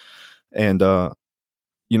 And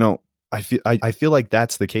I feel like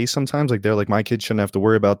that's the case sometimes. Like they're like, my kid shouldn't have to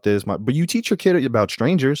worry about this. But you teach your kid about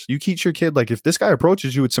strangers. You teach your kid like if this guy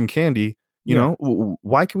approaches you with some candy, you know,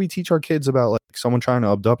 why can we teach our kids about like someone trying to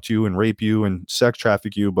abduct you and rape you and sex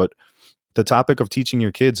traffic you? But the topic of teaching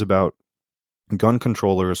your kids about gun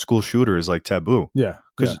control or a school shooter is like taboo. Yeah.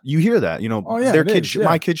 Because you hear that, their kids,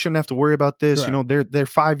 my kid shouldn't have to worry about this. Correct. They're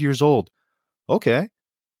 5 years old. Okay.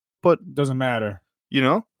 But doesn't matter.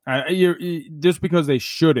 Just because they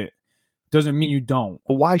shouldn't doesn't mean you don't.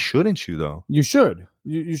 Well, why shouldn't you though? You should.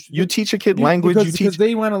 You teach a kid language. Because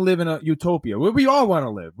they want to live in a utopia. We all want to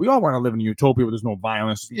live. We all want to live in a utopia where there's no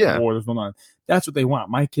violence, war, there's no none. That's what they want.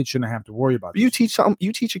 My kid shouldn't have to worry about. You teach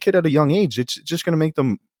a kid at a young age. It's just going to make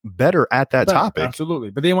them better at that topic. Absolutely.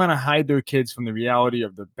 But they want to hide their kids from the reality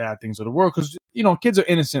of the bad things of the world because kids are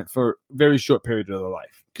innocent for a very short period of their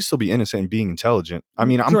life. You can still be innocent and being intelligent. I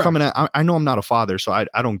mean, I'm coming at. I know I'm not a father, so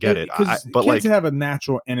I don't get it. But kids have a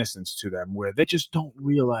natural innocence to them where they just don't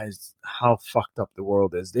realize how fucked up the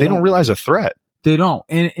world is. They don't realize a threat. They don't.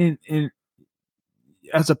 And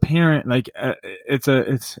as a parent, like it's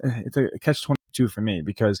a catch-22 for me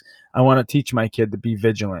because I want to teach my kid to be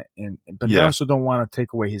vigilant, but I also don't want to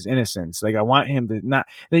take away his innocence. Like I want him to not.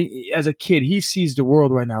 As a kid, he sees the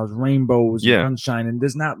world right now as rainbows, and sunshine, and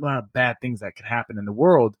there's not a lot of bad things that could happen in the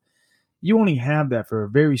world. you only have that for a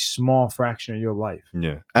very small fraction of your life.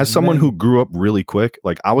 Yeah. As someone who grew up really quick,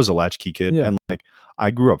 like I was a latchkey kid, and like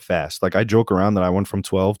I grew up fast. Like I joke around that I went from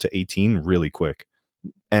 12 to 18 really quick.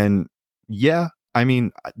 And yeah, I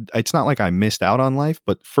mean, it's not like I missed out on life,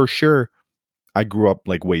 but for sure I grew up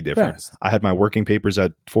like way different. Fast. I had my working papers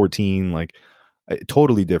at 14, like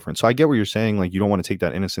totally different. So I get what you're saying. Like you don't want to take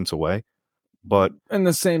that innocence away, but in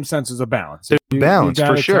the same sense as a balance. There's balance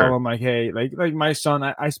for sure. Tell them like, hey, like my son,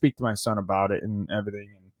 I speak to my son about it and everything,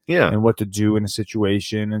 and what to do in a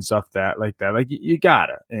situation and stuff like that. Like you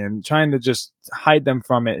gotta, and trying to just hide them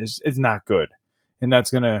from it is not good, and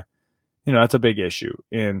that's gonna, that's a big issue.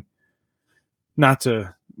 And not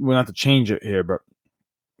to change it here, but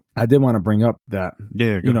I did want to bring up that,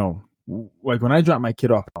 like when I drop my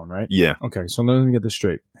kid off, right? Yeah. Okay, so let me get this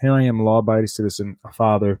straight. Here I am, a law-abiding citizen, a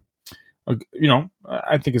father.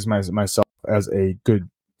 I think it's myself as a good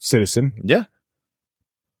citizen. Yeah.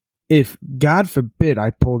 If God forbid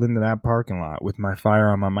I pulled into that parking lot with my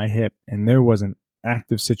firearm on my hip and there was an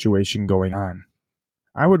active situation going on,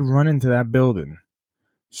 I would run into that building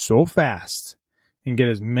so fast and get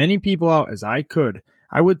as many people out as I could.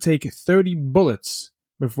 I would take 30 bullets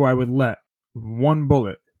before I would let one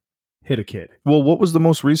bullet hit a kid. Well, what was the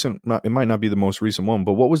most recent? It might not be the most recent one,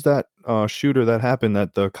 but what was that shooter that happened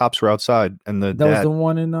that the cops were outside and that was the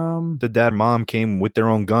one in the dad mom came with their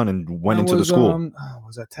own gun and went into the school.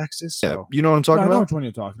 Was that Texas? Yeah, you know what I'm talking about? I know which one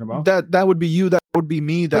you're talking about. That would be you. That would be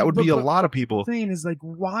me. That would be a lot of people. The thing is, like,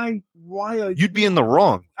 why are you'd be in the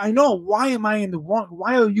wrong? I know. Why am I in the wrong?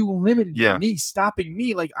 Why are you limiting me, stopping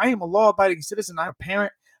me? Like, I am a law-abiding citizen. I'm a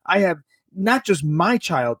parent. I have not just my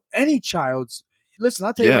child, any child's. Listen,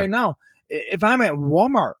 I'll tell you right now. If I'm at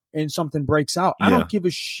Walmart and something breaks out, I don't give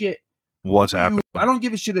a shit what's happening. I don't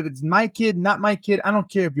give a shit if it's my kid, not my kid. I don't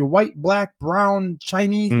care if you're white, black, brown,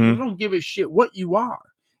 Chinese. I don't give a shit what you are.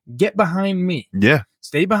 Get behind me. Yeah.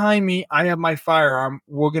 Stay behind me. I have my firearm.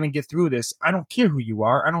 We're going to get through this. I don't care who you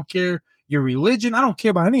are. I don't care your religion. I don't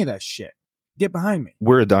care about any of that shit. Get behind me.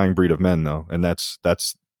 We're a dying breed of men, though. And that's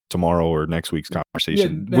tomorrow or next week's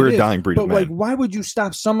conversation. We're a dying breed of men. But like, why would you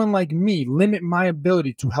stop someone like me, limit my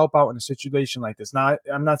ability to help out in a situation like this? Now,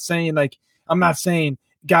 I'm not saying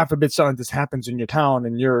God forbid something this happens in your town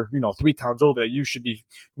and you're 3 towns over, you should be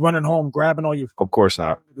running home, grabbing all your. Of course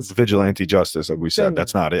not. It's vigilante justice, like we said.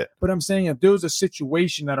 That's not it. But I'm saying if there was a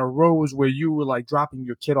situation that arose where you were like dropping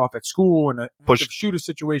your kid off at school and a shooter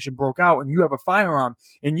situation broke out and you have a firearm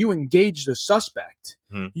and you engage the suspect,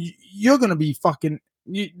 you're going to be fucking.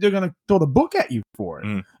 They're gonna throw the book at you for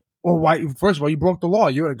it. Or why? First of all, you broke the law.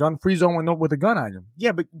 You're in a gun-free zone with a gun on you.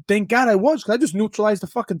 Yeah, but thank God I was, because I just neutralized the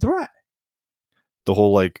fucking threat. The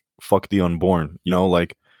whole like fuck the unborn.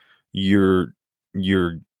 Like you're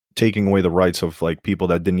taking away the rights of like people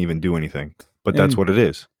that didn't even do anything. But that's what it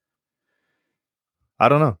is. I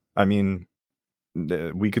don't know. I mean,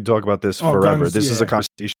 we could talk about this forever. This is a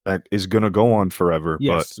conversation that is going to go on forever.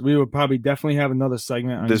 Yes, but we will probably definitely have another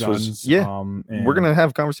segment on guns. We're going to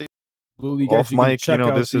have conversations off mic.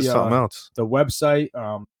 This is something else. The website,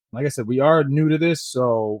 like I said, we are new to this,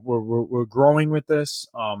 so we're growing with this.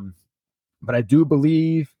 But I do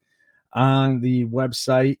believe on the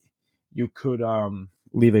website you could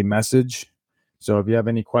leave a message. So if you have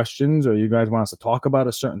any questions or you guys want us to talk about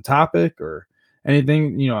a certain topic or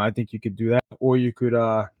anything, I think you could do that. Or you could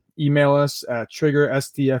email us at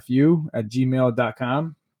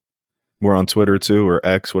triggerstfu@gmail.com. We're on Twitter too, or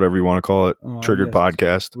X, whatever you want to call it. Triggered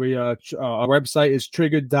Podcast. We our website is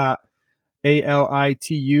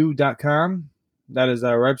triggered.alitu.com. That is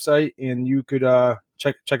our website, and you could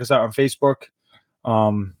check us out on Facebook.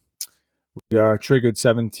 We are Triggered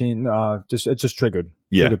 17. It's just Triggered.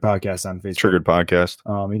 Yeah. Triggered Podcast on Facebook. Triggered Podcast.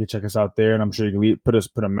 You can check us out there, and I'm sure you can put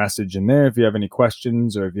a message in there if you have any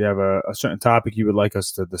questions or if you have a certain topic you would like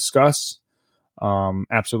us to discuss.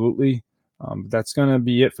 Absolutely. That's going to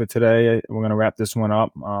be it for today. We're going to wrap this one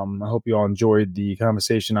up. I hope you all enjoyed the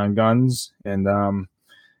conversation on guns, and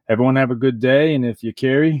everyone have a good day. And if you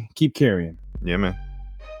carry, keep carrying. Yeah, man.